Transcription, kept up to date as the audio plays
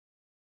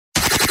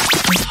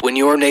When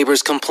your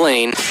neighbors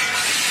complain,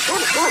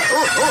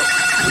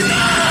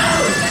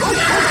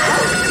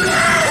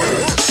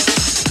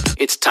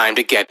 it's time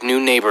to get new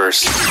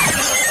neighbors.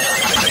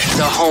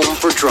 The home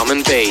for drum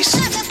and bass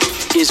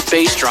is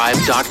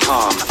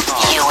BASSDRIVE.com.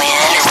 You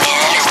win.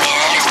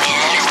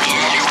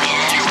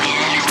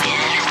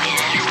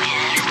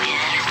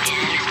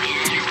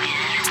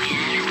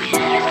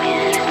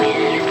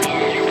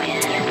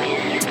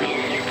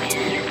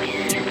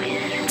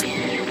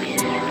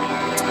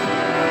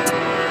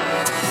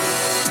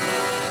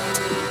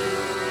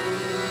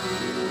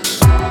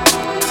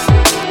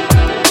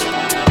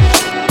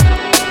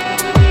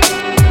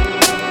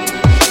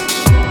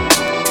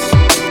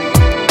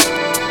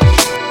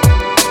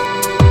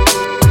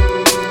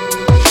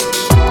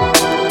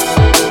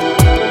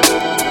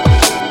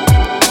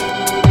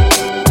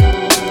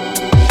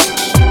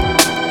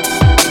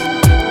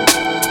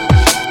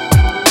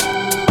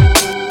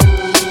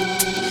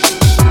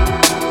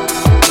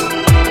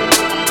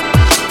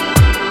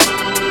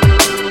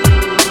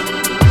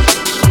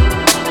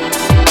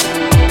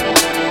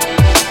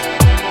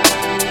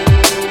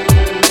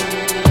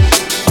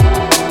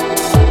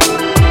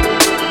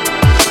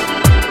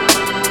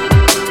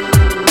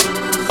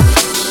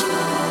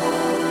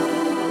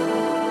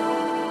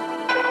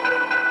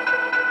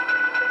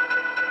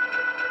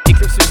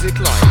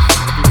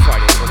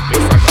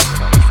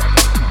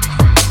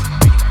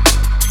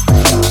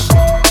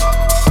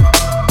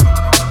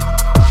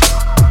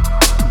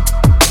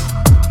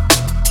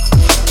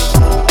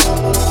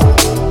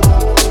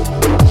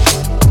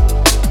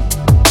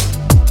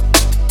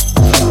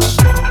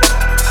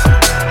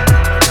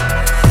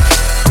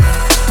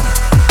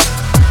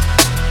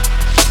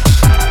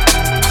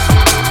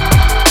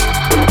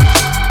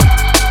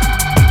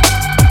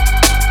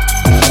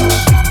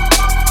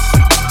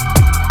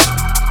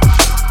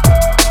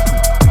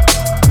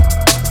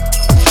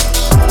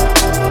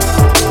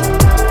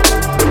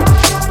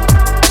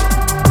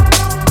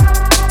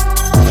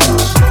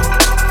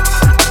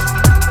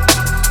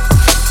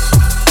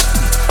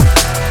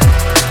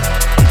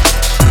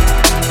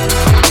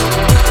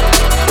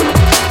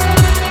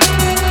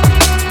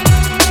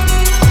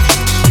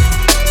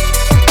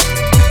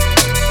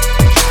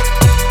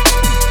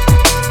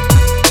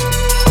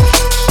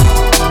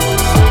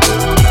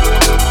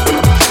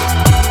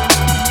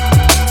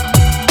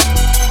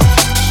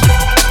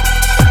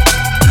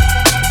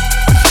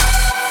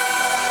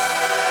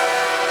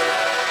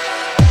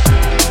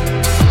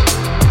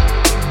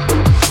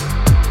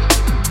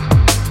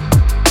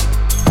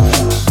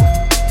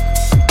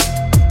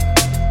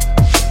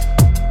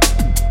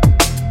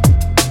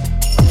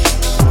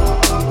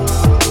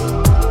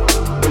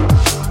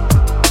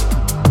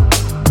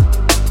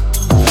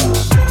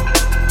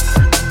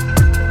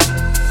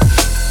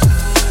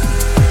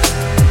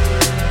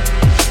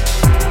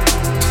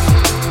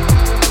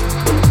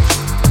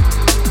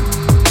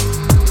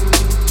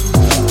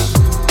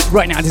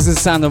 Right now, this is the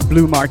sound of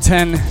Blu Mar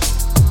Ten.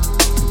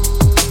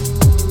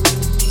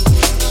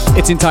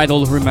 It's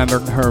entitled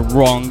Remembered Her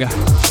Wrong.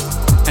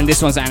 And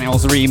this one's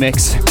Anile's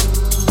remix.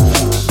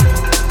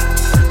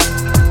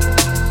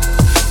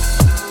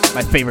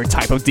 My favorite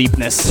type of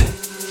deepness.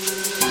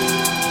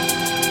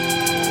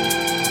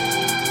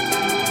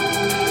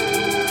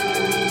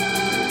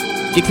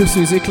 ECLIPS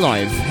Music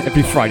live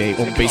every Friday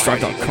on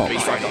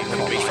BASSDRIVE.com.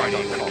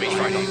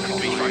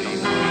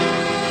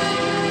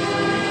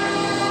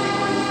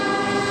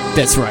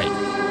 That's right.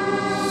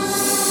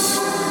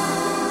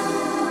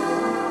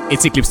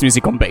 It's ECLIPS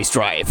Music on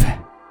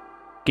BASSDRIVE.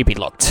 Keep it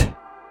locked.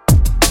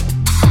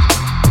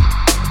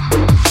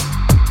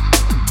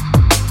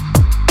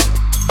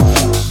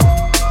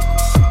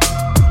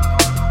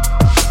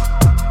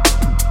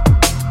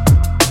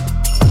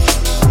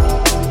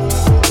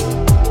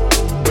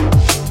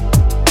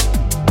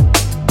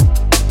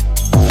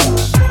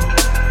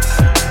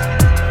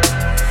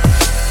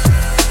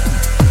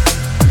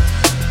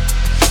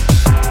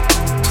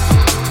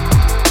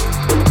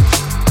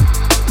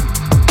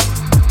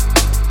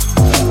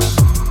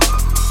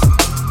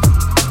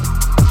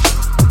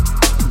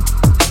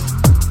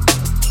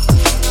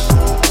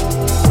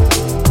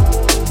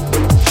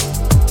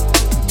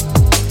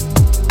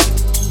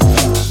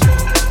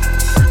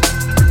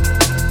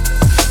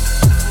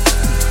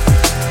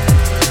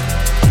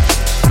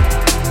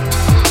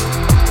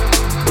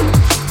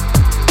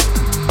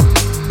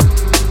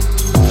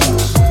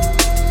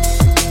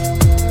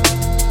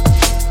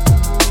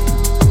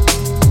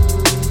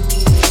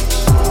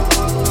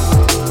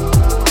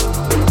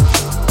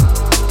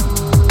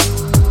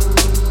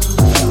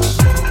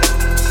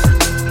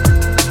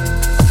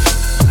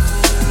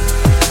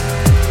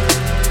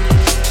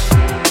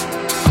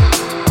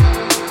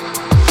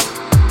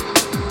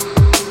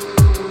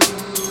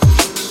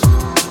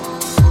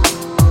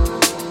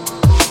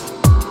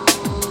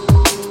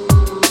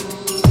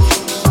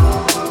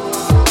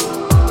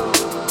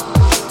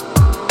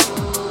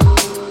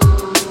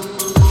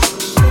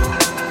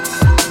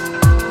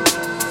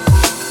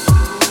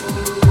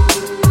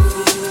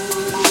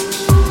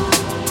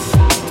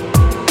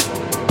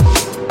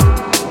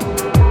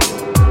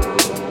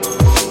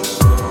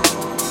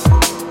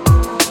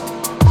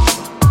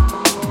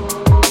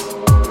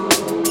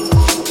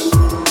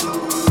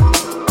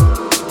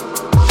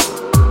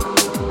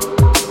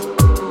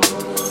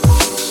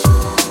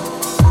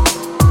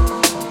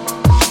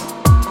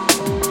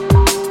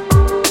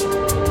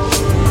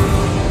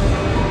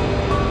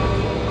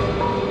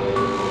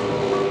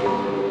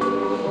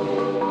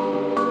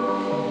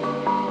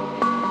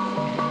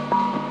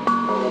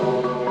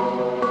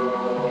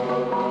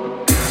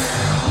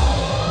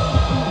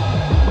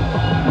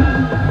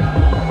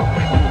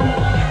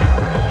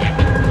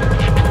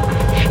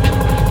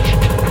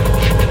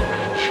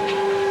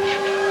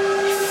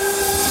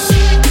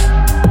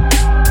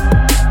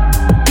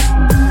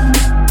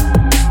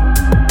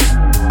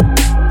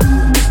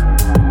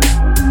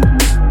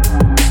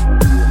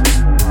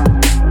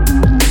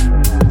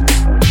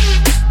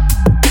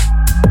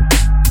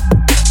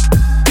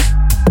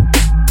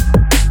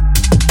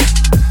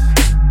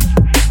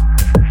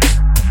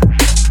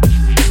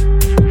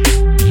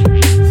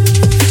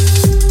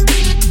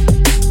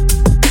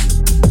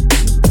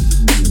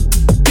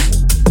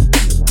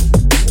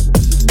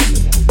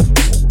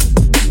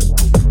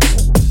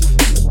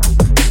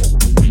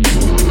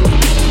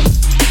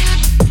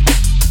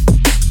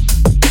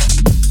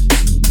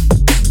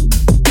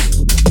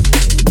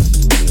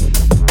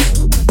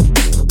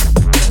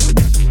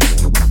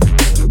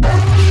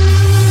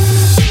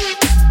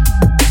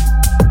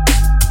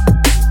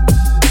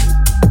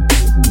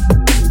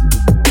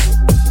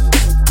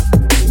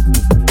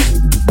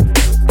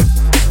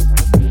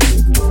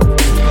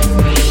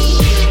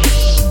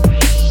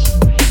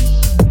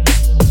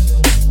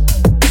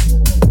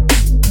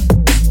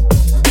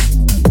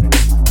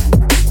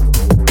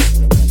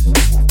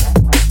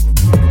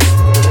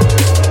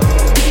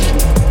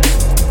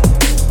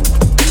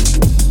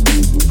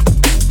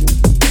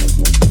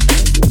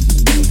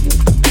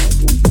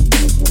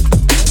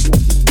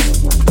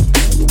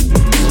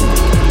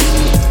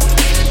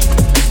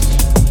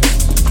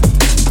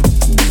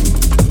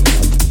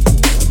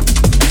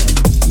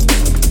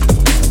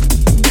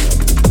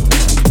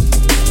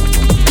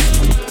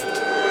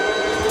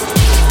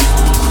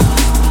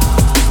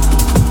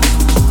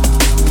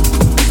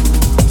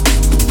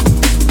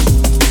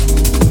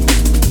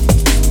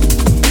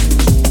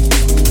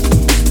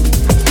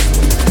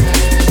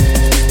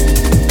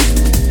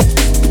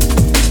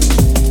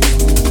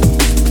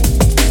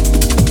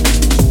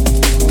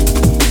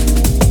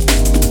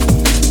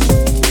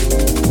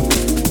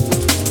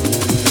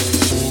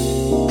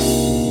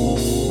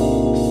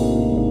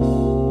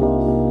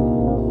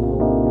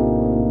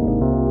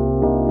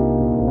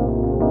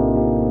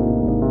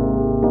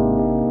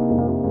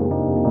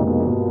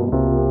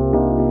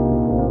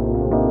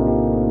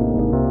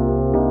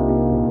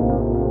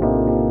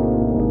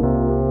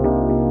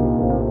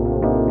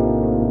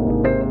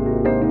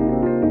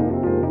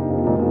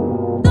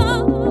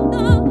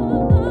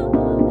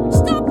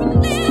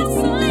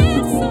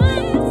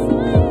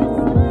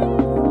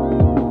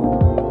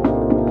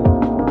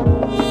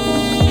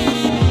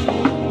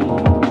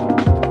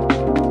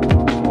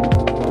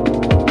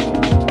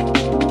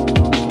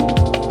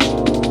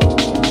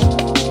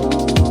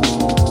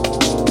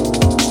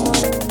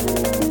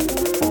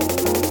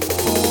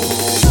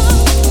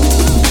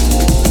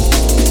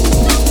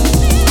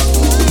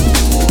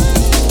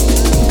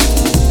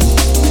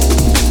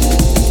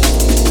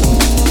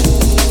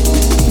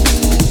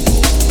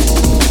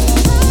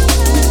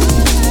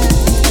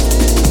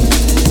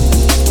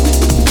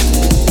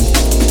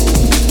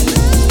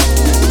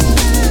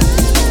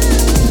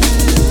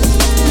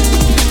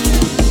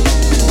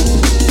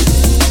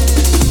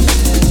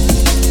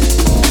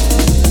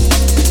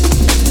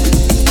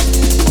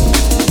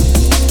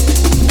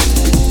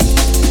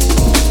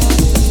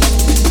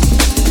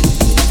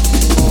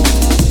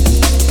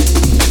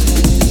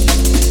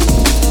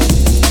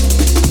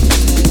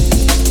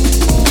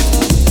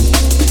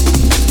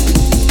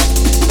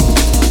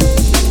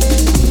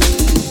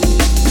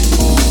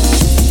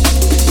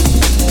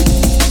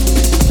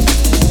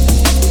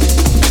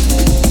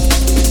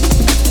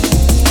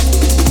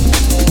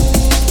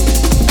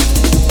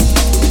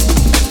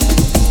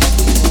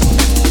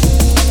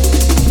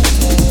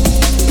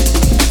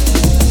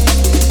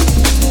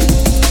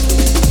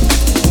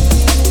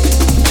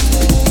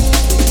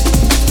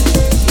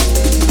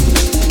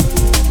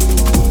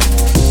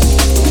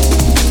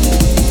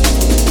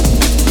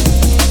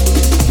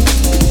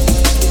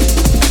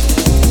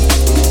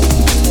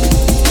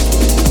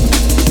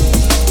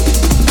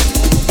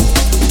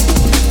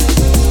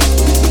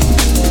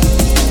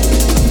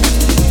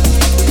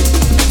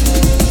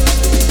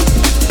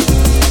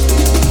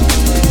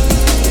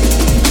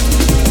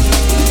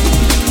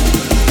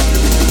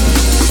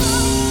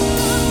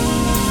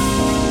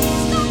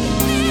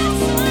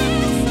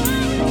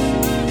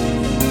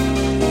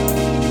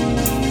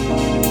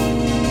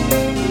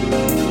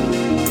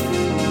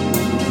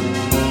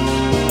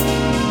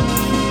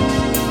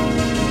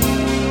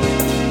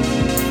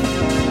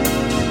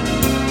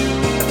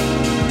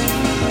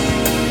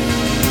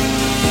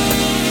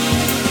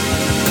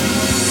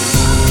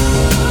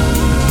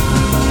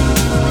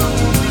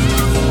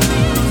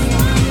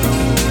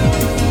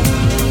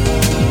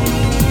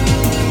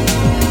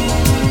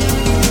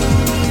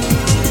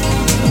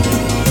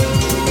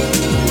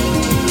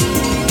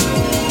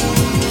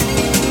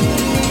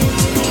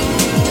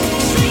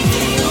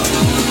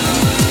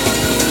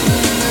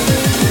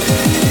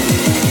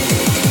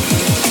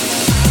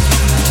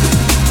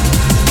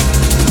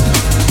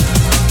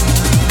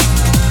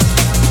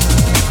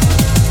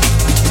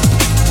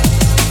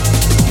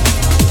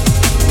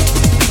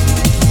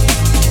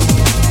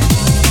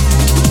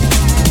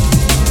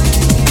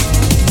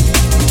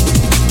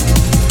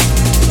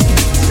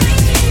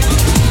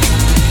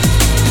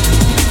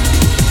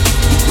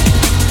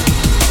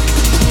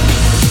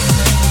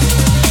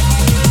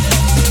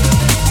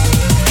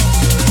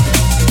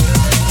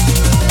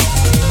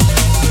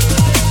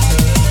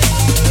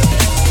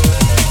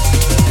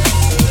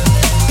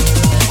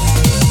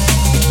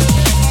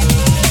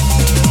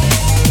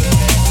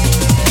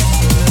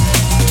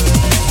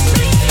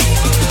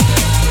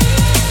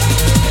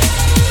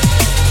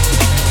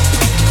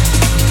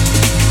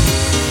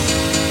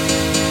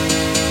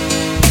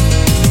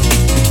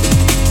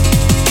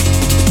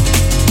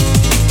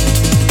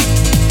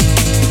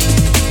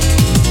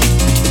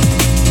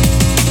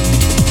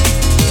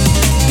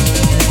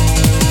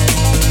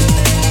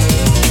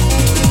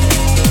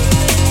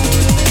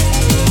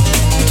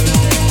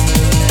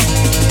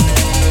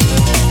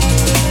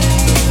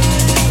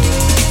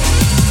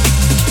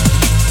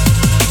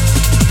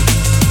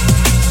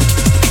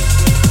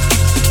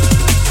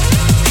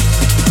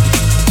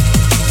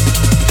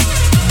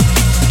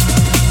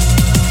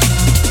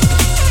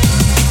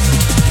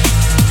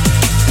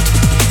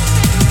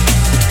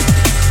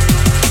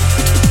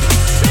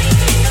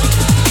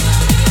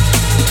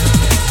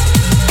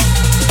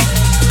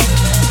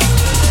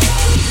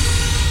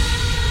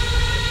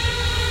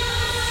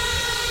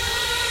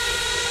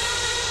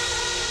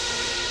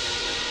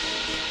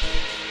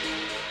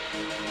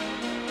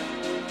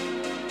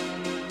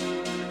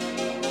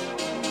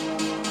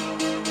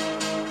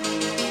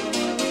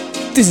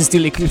 This is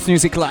still Eclipse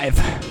Music Live,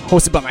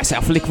 hosted by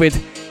myself, Liquid,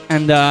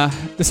 and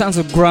the sounds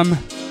of Grum.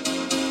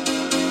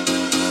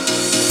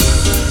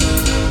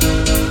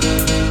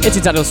 It's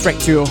entitled Straight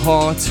to Your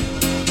Heart.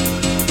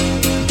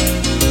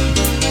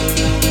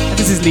 And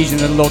this is Legion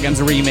and Logam's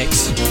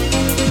remix.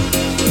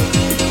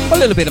 A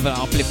little bit of an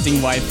uplifting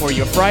vibe for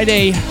your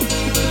Friday.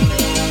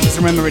 Just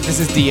remember, this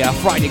is the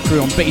Friday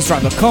crew on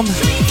BASSDRIVE.com.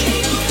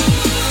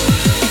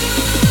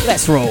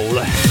 Let's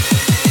roll.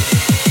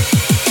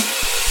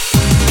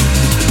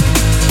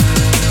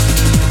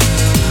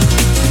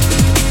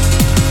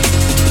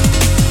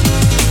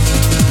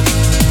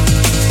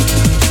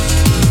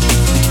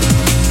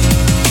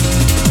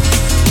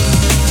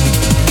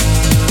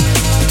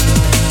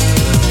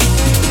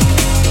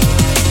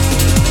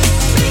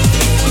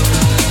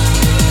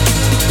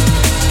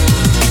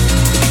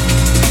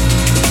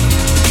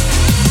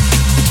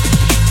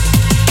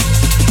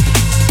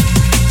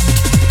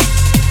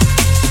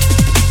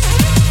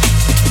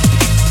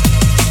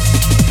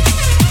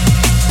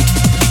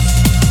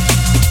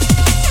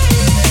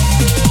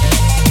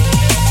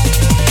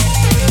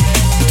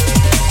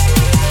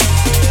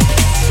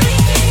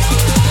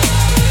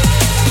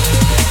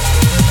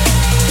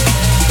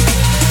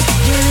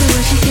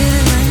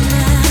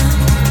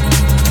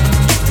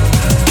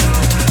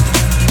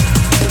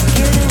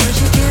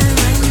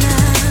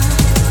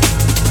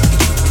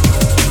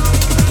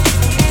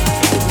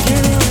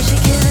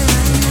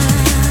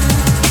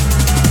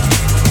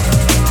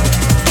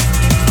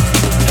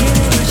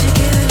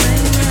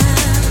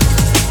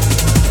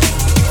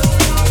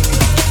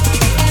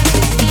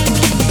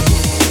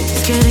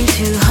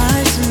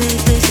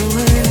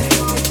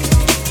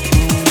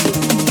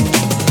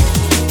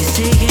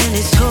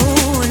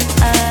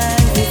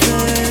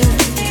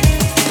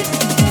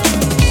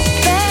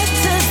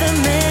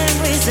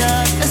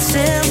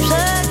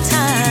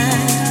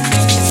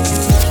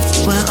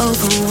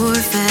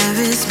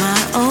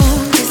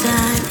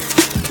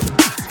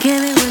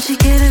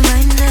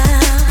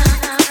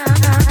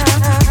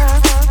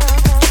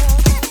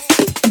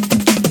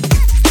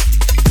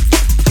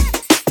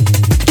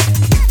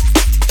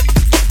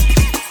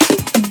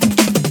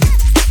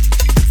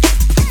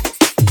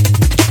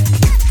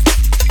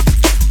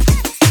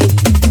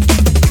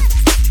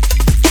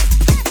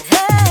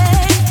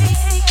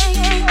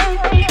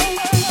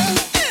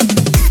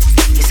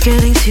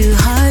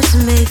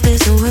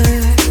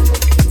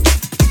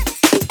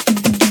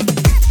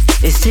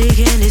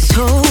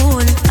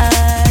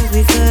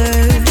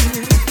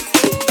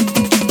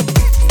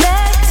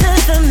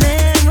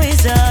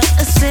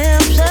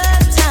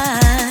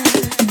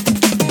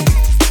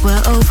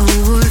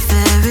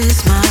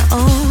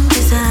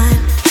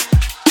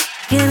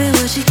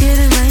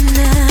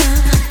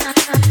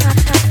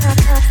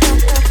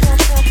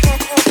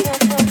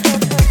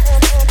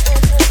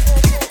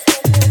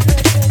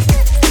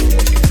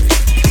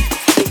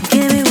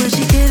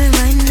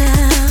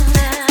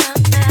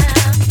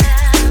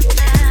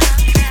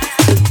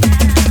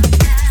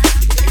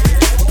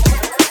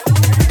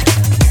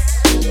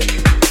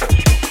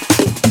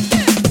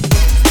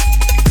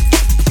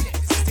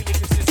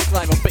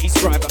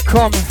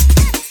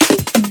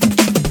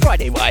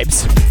 Friday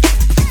vibes.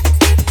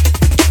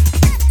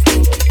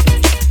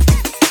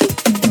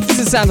 This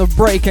is the sound of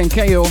Break and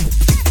KO.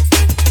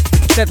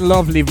 That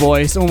lovely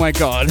voice, oh my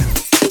god.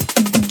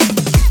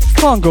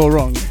 Can't go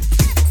wrong.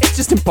 It's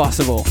just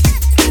impossible.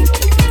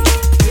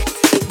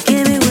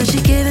 Give me what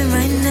you're giving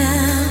right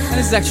now. And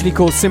this is actually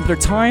called Simpler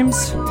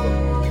Times.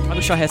 I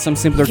wish I had some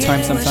simpler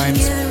times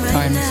sometimes.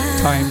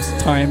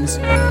 Times.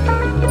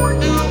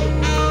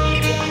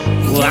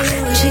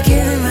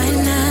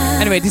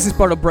 Anyway, this is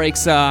part of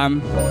Break's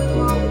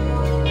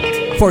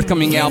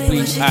forthcoming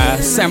album,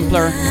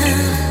 Sampler.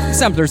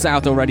 Sampler's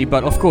out already,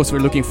 but of course we're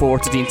looking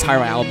forward to the entire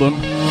album.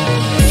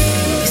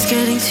 It's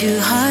getting too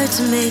hard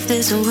to make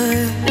this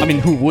work. I mean,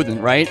 who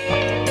wouldn't, right?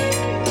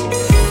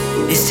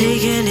 It's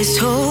taking its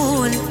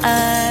toll when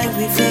I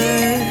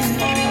revert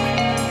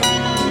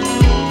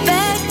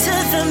back to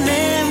the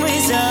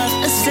memories of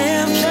a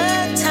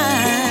simpler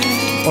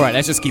time. Alright,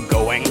 let's just keep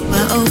going.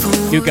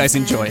 You guys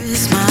enjoy.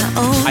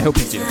 I hope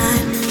you do.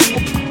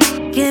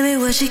 Give me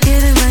what you're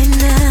getting right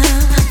now.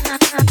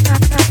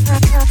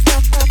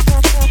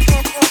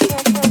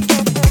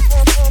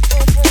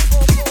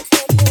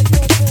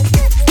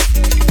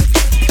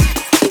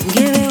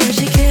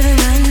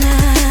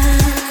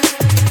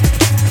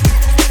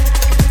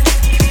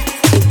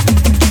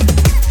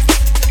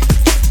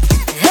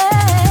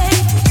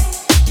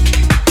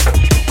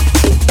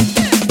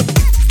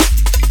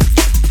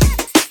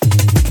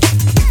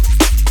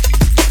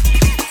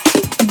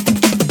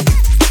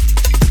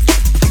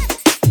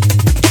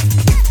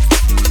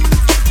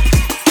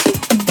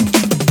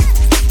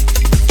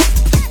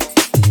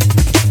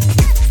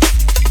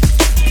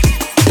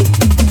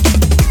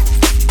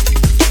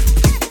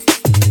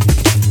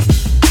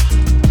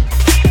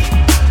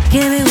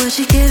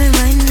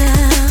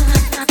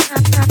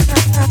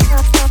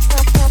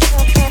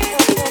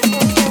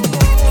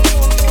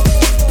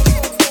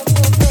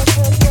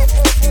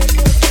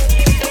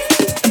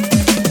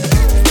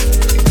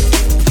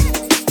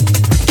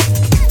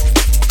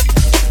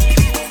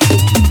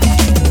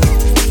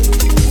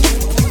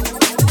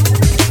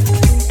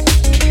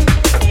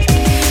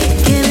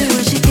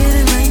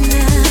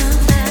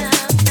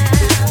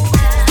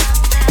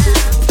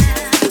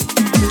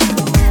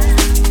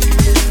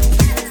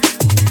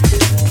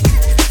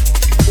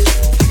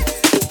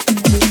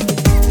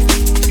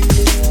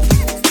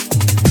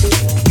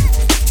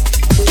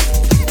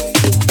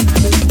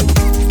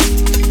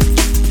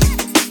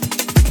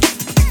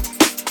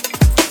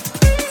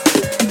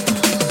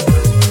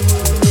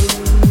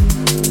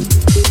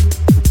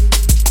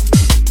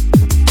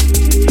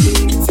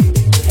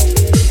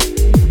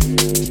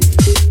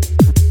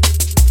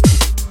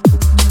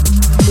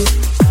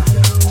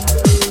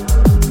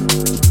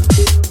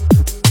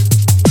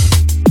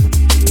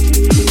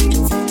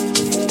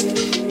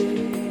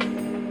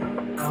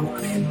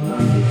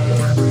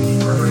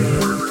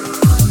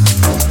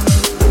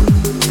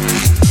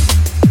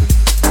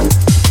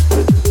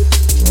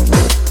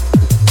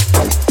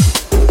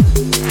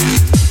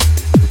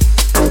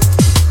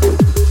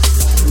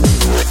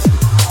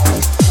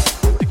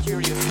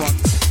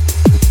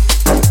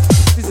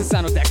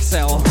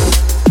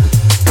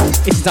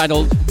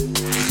 titled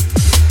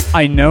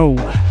I Know.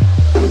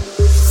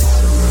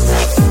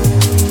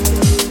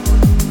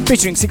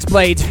 Featuring Six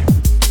Blade.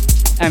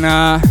 And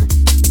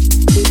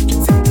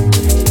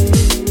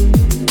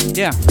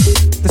yeah,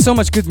 there's so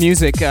much good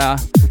music that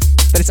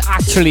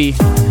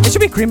it should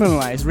be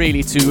criminalized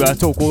really to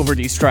talk over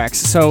these tracks.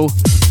 So,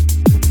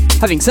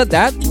 having said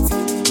that,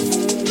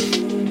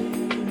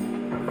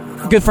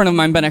 a good friend of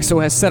mine, Ben XO,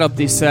 has set up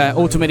this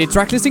automated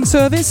track listing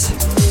service.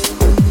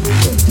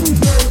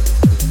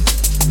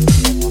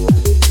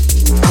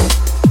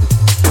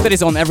 That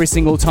is on every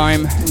single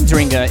time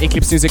during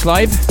Eclipse Music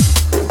Live.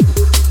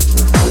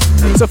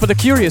 So for the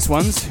curious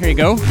ones, here you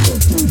go.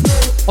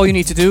 All you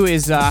need to do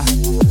is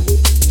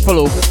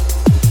follow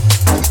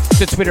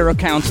the Twitter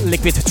account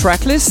Liquid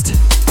Tracklist,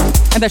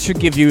 and that should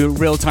give you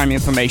real-time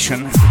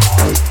information.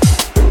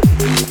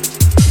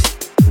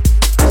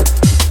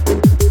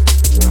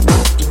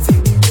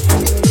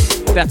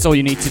 That's all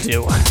you need to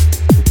do.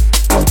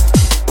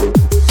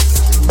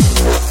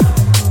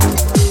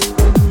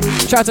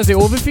 Shout out to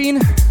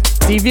Overfiend,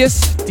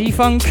 Devious,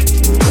 Defunk,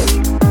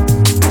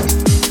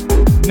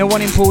 No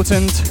One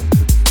Important,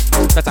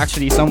 that's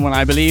actually someone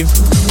I believe,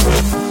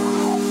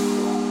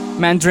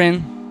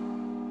 Mandrin,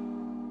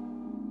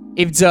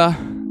 Ives,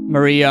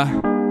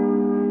 Maria,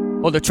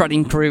 all the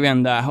Trotting crew,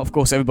 and of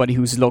course everybody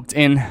who's logged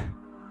in.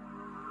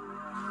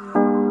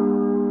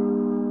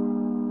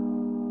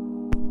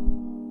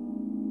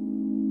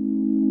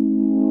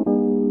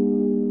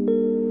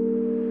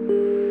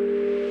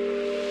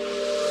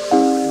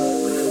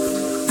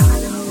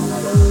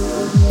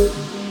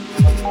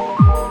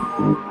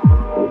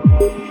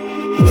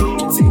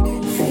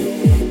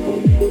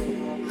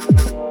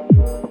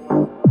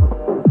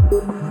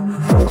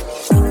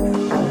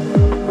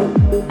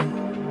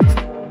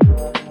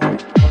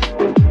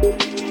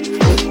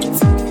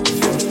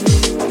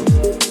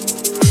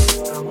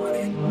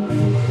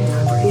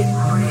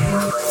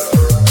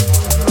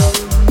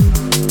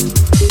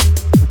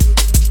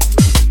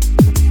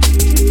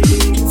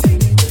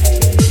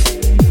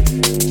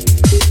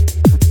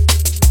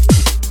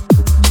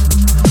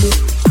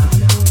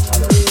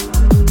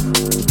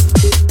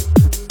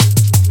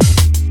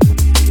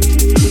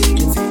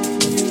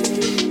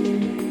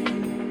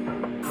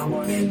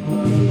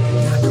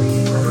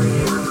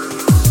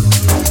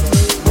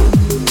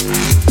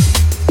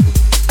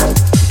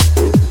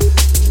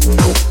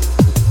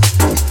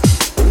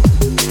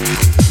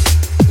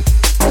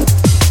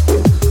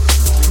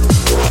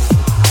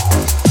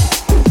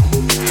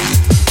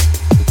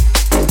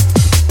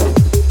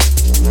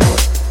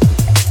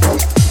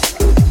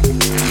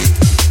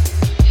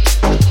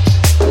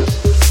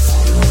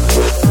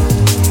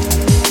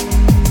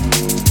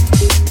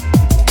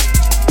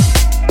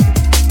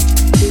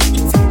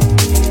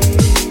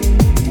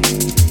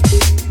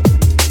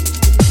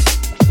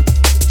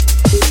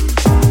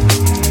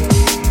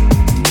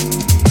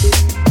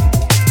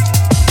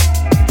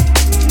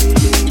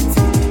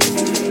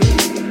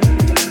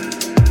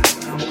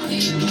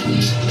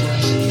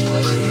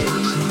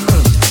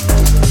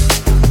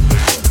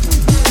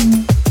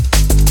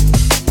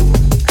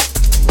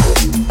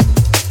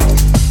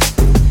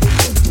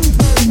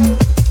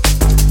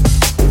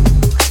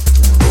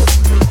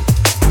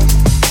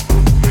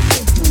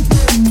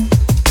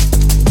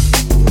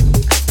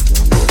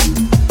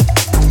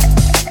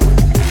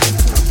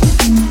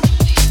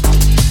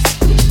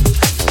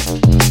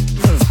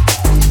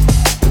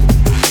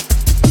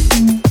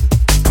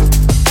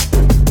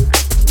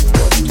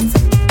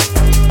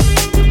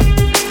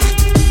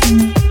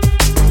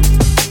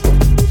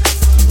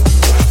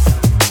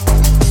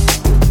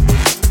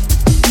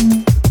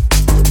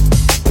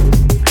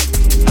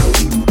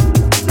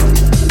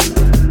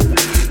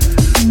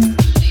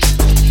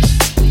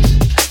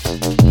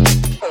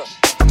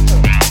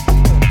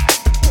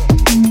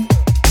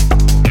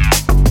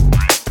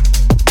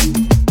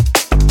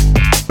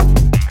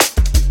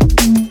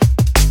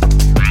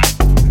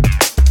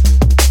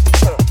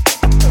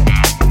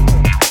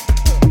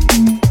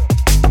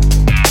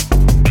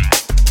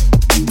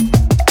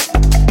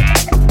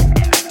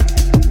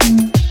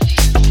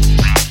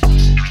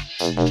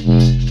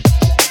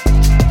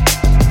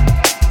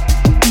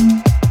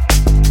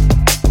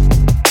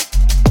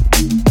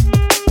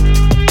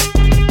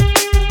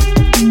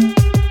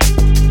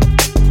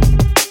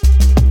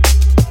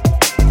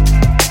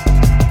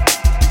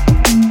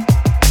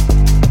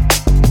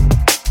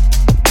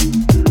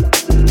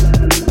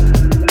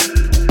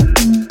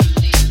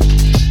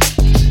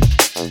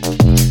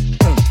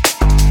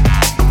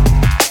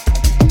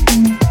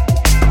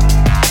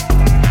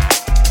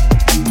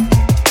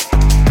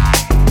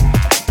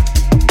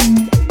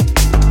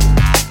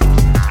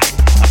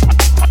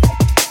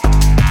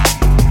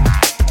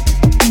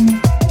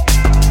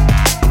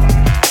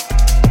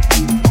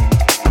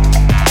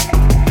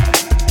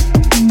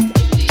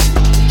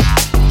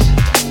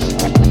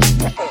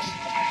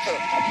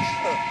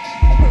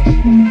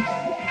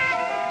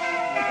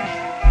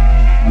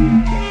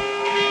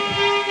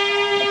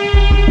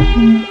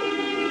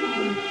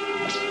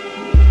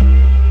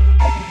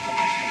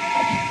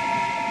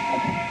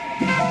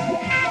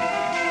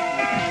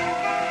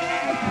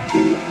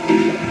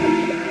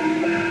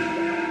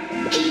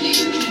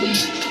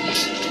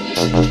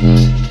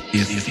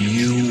 If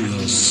you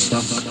will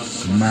suck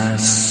my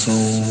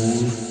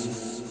soul,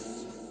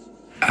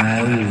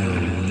 I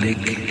will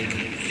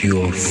lick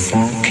your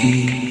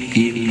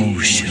funky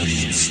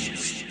emotions.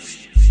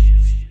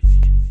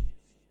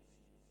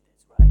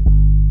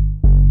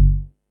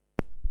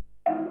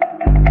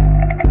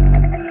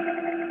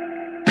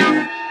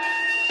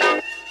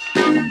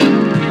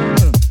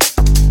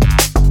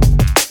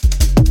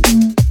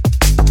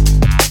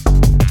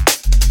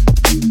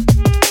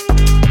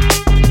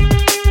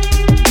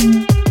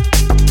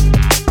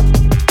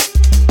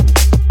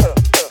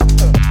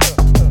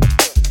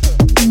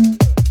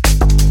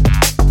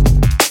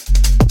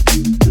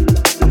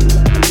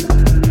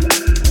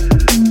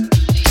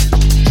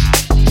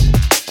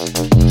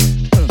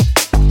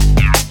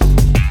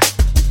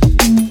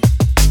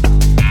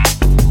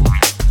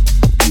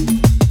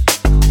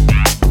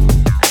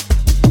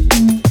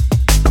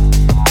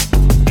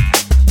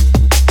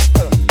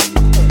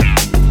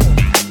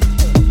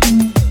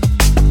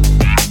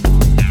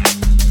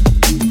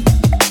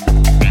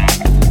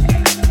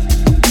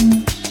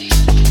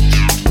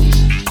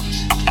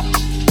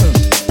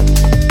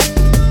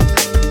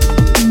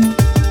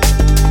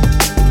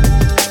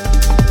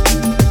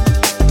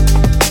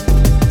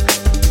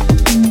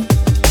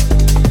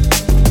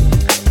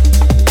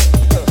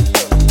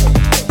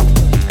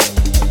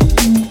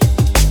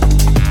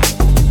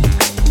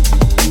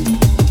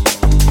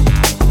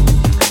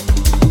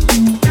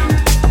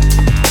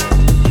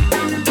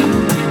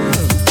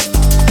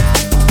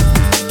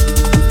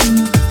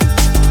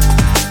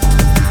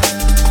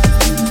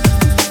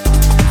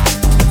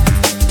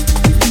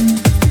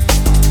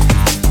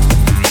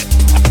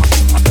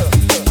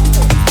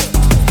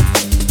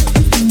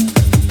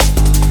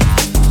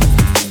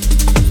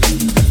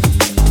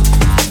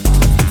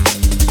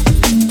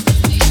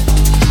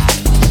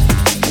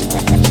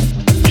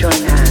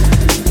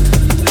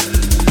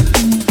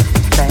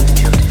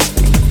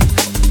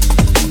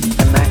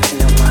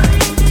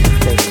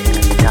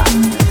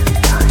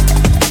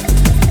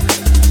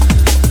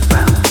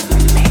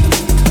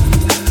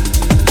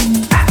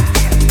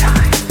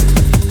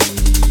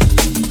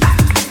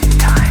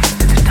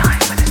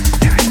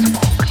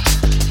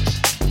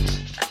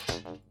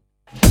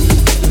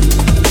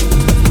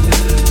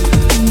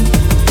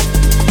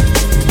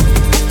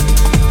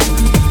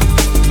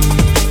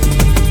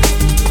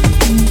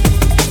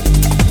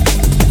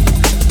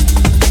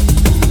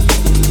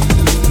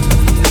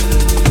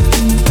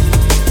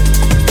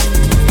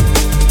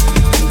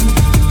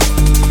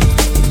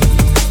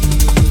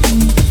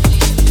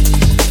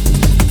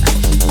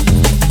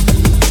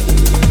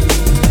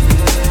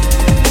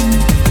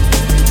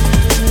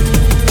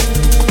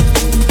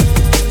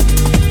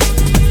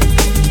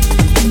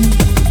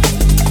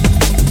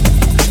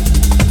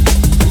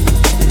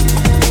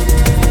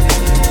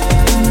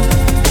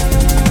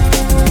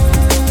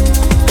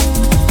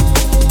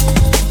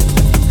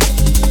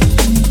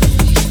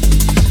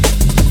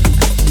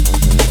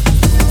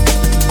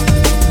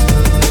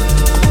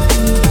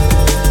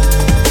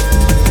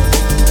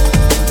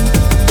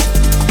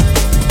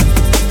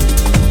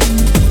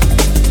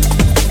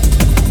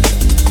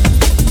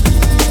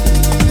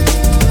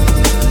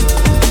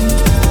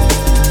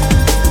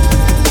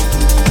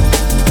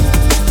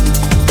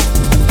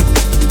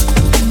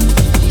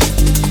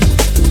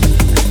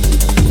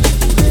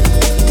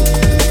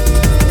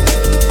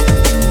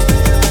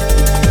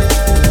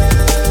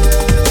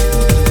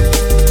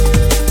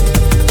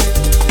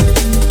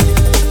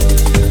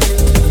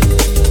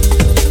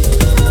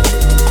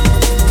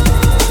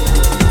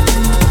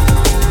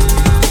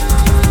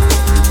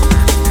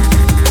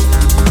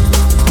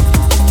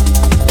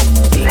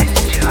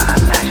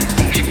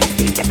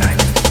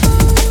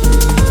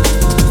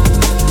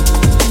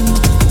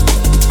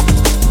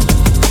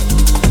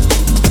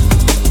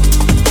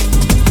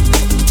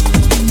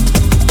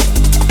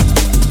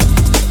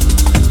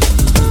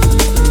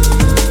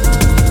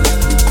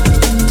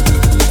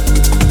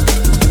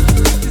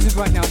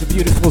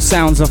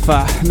 Sounds of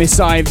Miss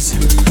Ives.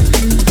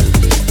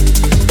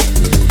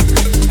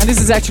 And this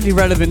is actually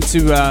relevant to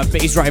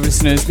BASSDRIVE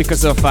listeners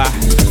because of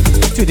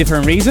two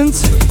different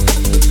reasons.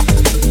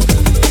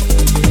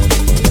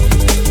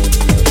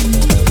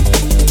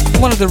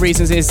 One of the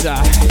reasons is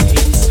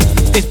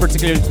this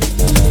particular,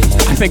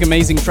 I think,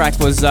 amazing track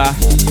was,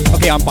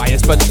 okay, I'm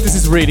biased, but this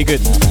is really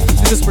good.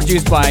 This is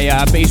produced by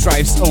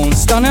BASSDRIVE's own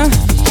Stunna.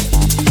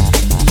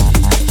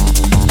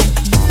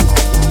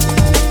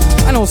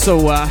 And also,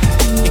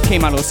 it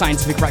came out of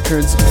Scientific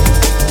Records,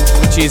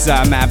 which is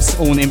Mav's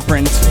own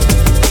imprint.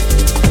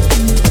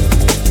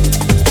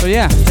 So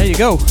yeah, there you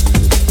go.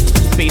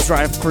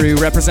 BASSDRIVE crew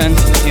represent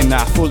in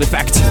full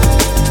effect.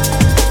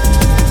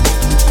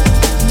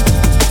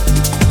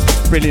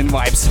 Brilliant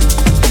vibes.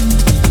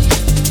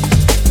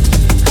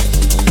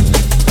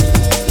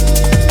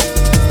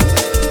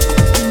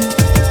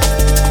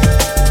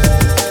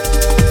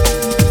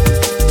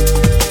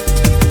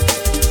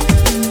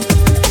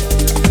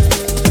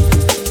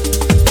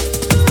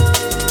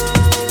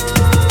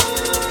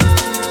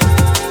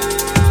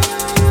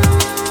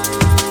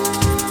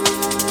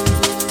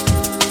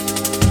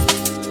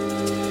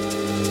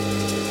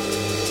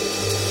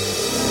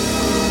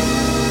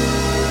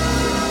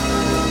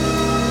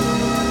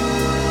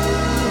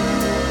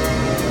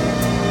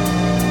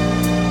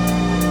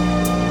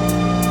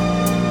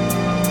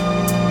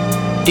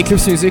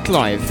 ECLIPS Music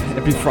live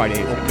every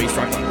Friday on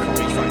BASSDRIVE.com.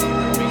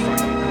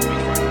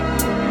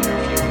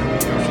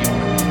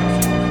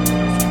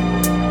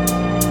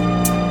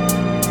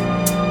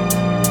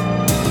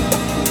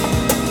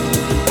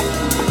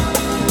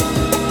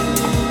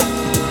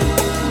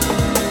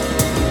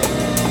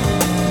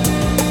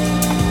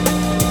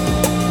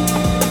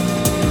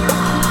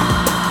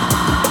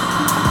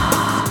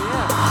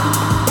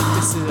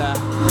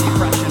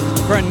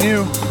 Brand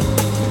new.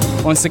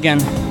 Once again,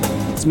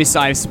 it's Miss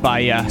Ives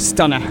by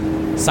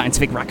Stunna,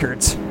 Scientific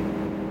Records.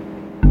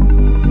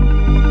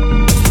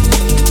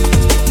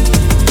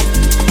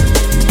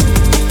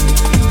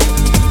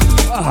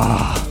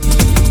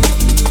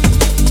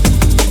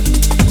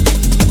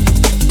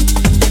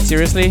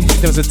 Seriously,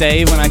 there was a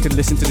day when I could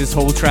listen to this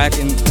whole track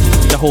in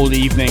the whole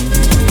evening.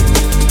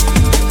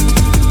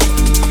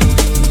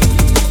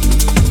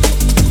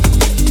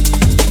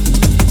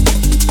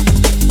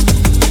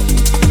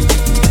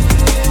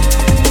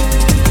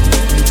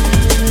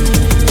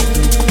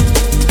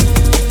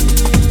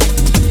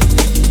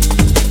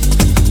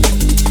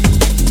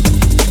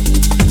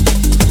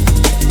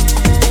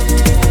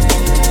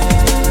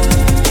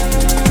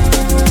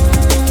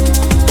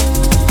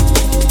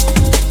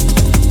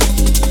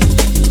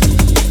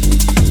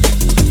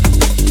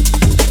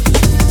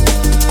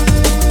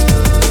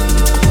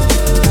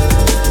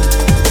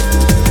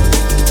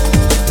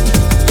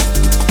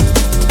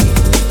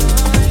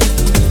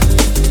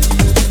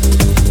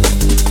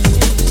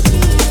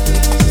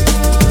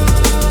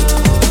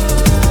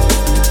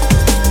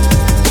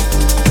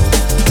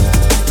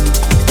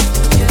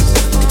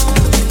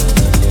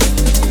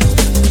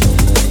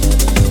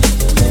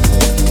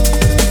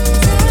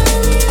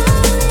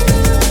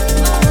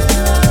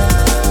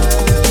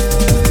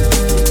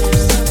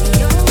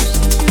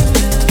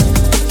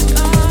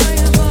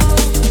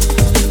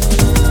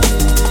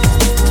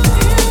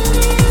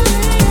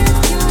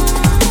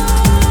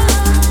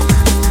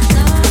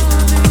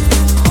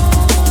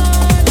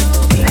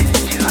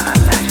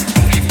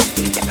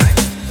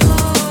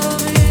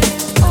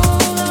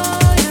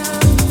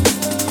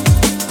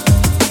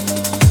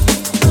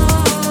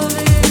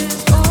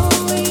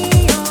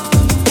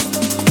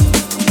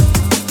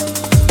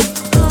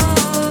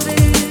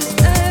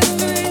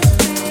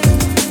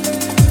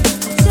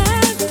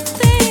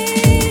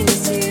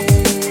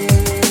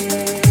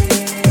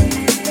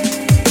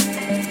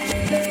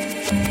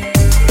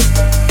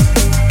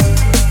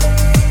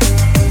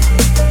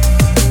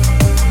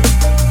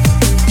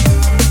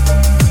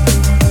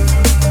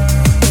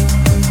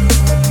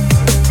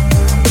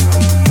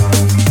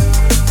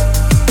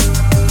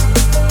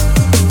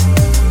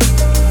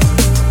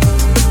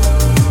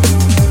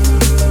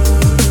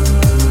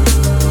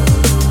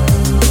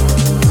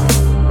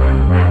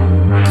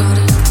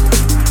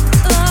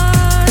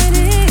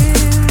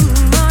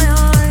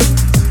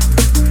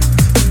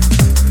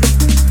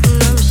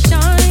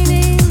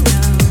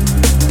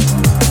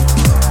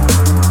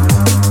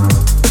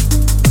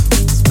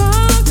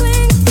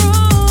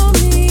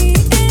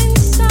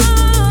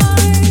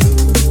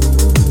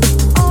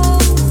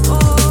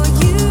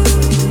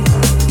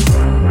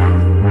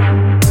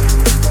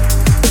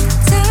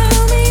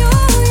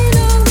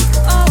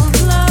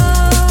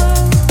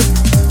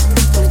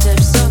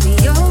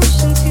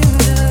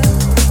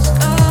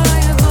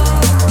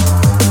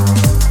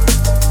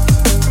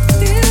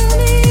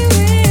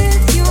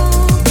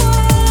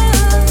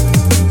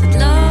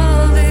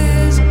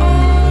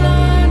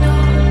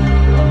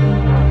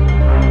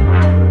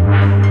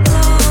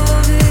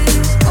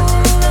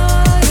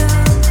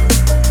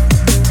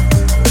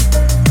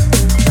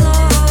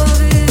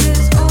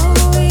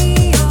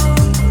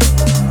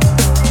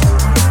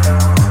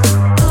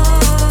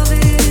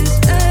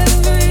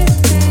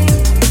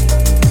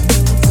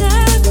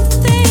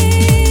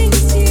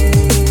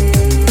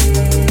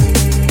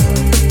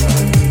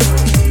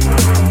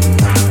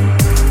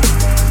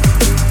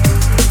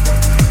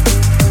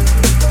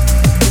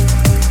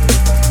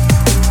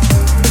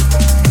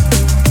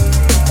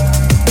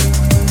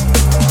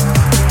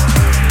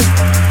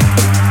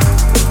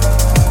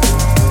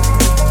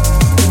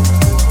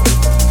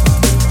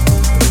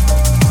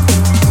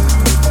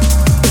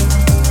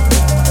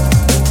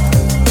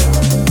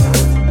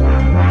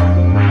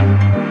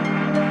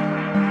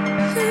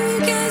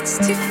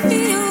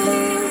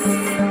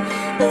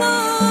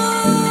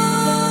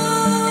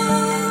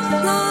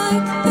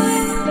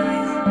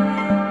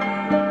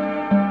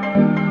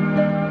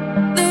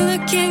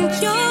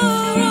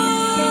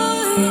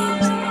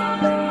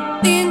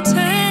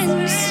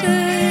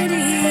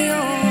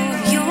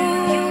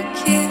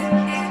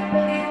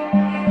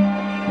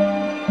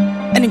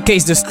 In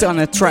case the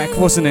Stunna track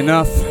wasn't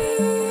enough,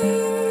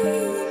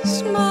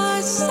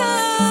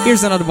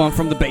 here's another one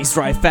from the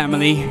BASSDRIVE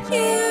family.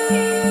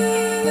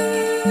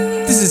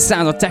 This is the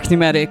sound of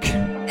Technimatic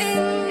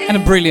and a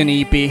brilliant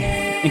EP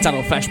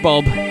entitled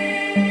Flashbulb.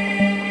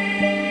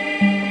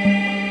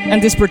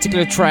 And this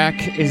particular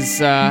track is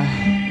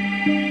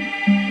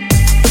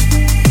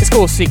it's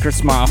called Secret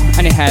Smile,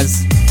 and it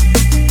has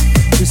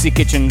Lucy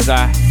Kitchen's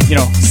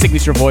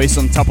signature voice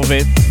on top of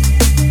it.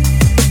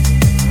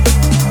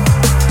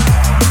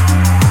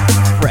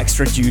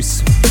 extra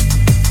juice,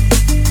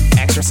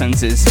 extra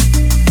senses,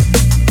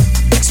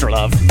 extra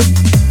love.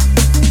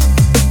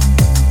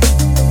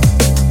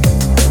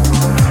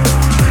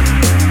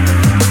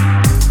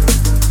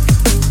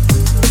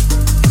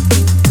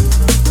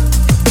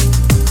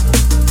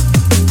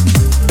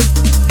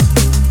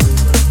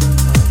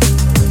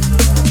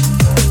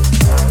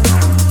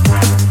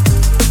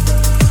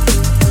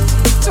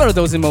 It's one of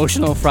those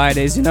emotional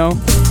Fridays, you know?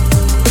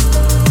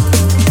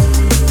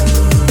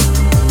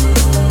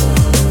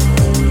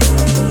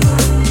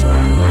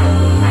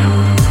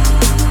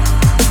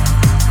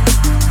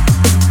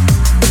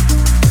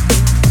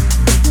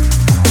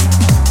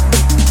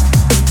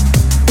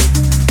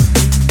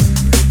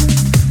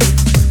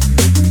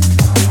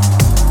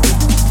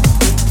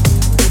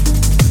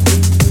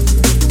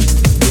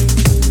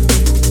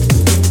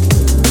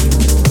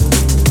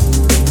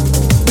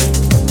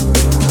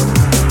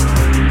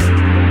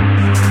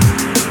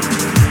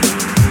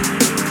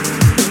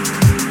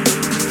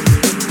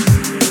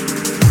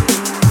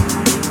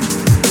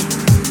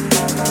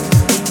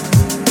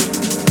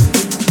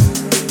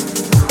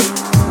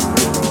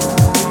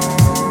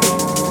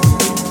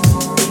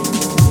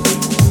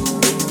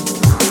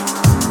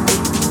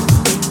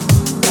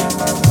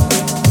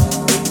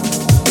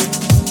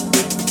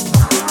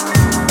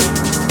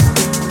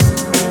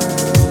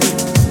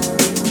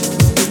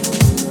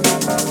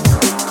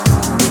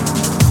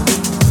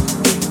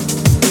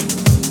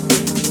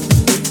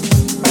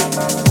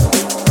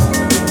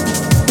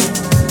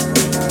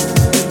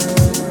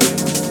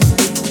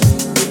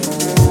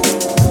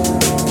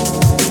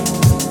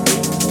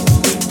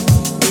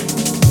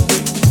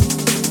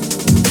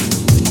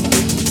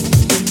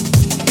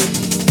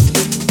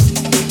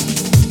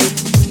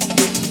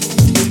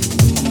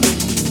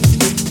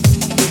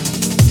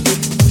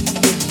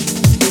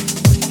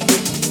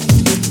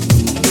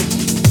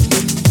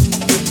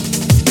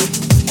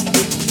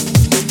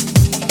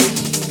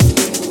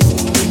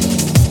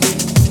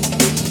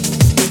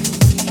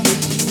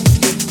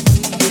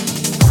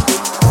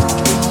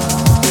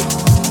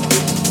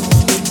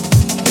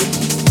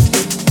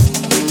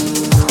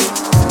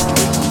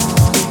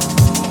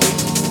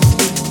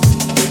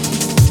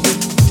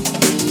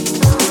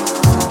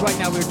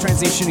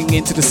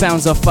 Into the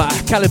sounds of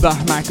Calibre,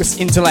 Marcus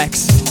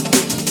Intalex,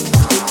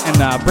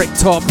 and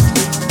Bricktop.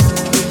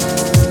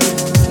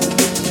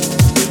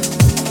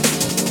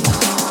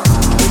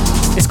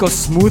 It's called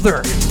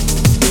Smother.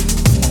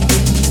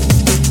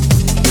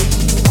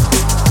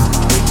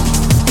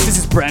 This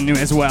is brand new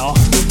as well.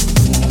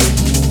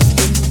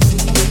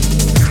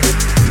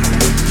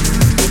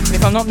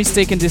 If I'm not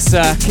mistaken, this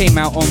came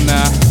out on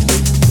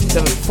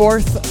the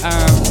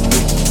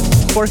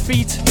fourth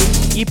feet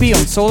EP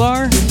on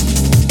Solar.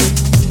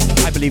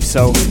 I believe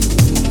so.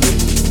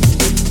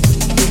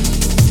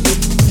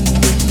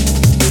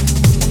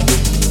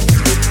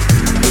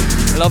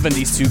 I love when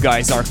these two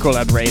guys are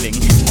collaborating.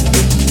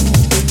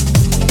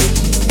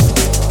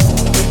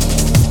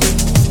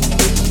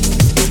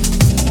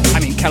 I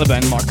mean, Calibre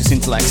and Marcus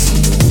Intalex.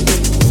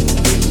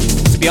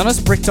 To be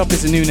honest, Bricktop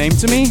is a new name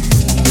to me.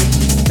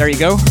 There you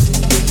go.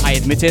 I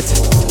admit it.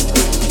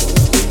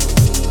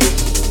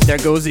 There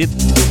goes it.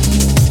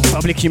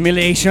 Public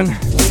humiliation.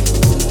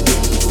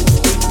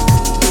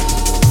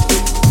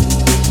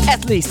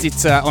 At least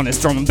it's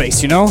honest drum and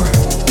bass, you know?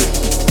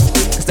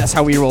 Because that's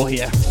how we roll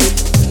here.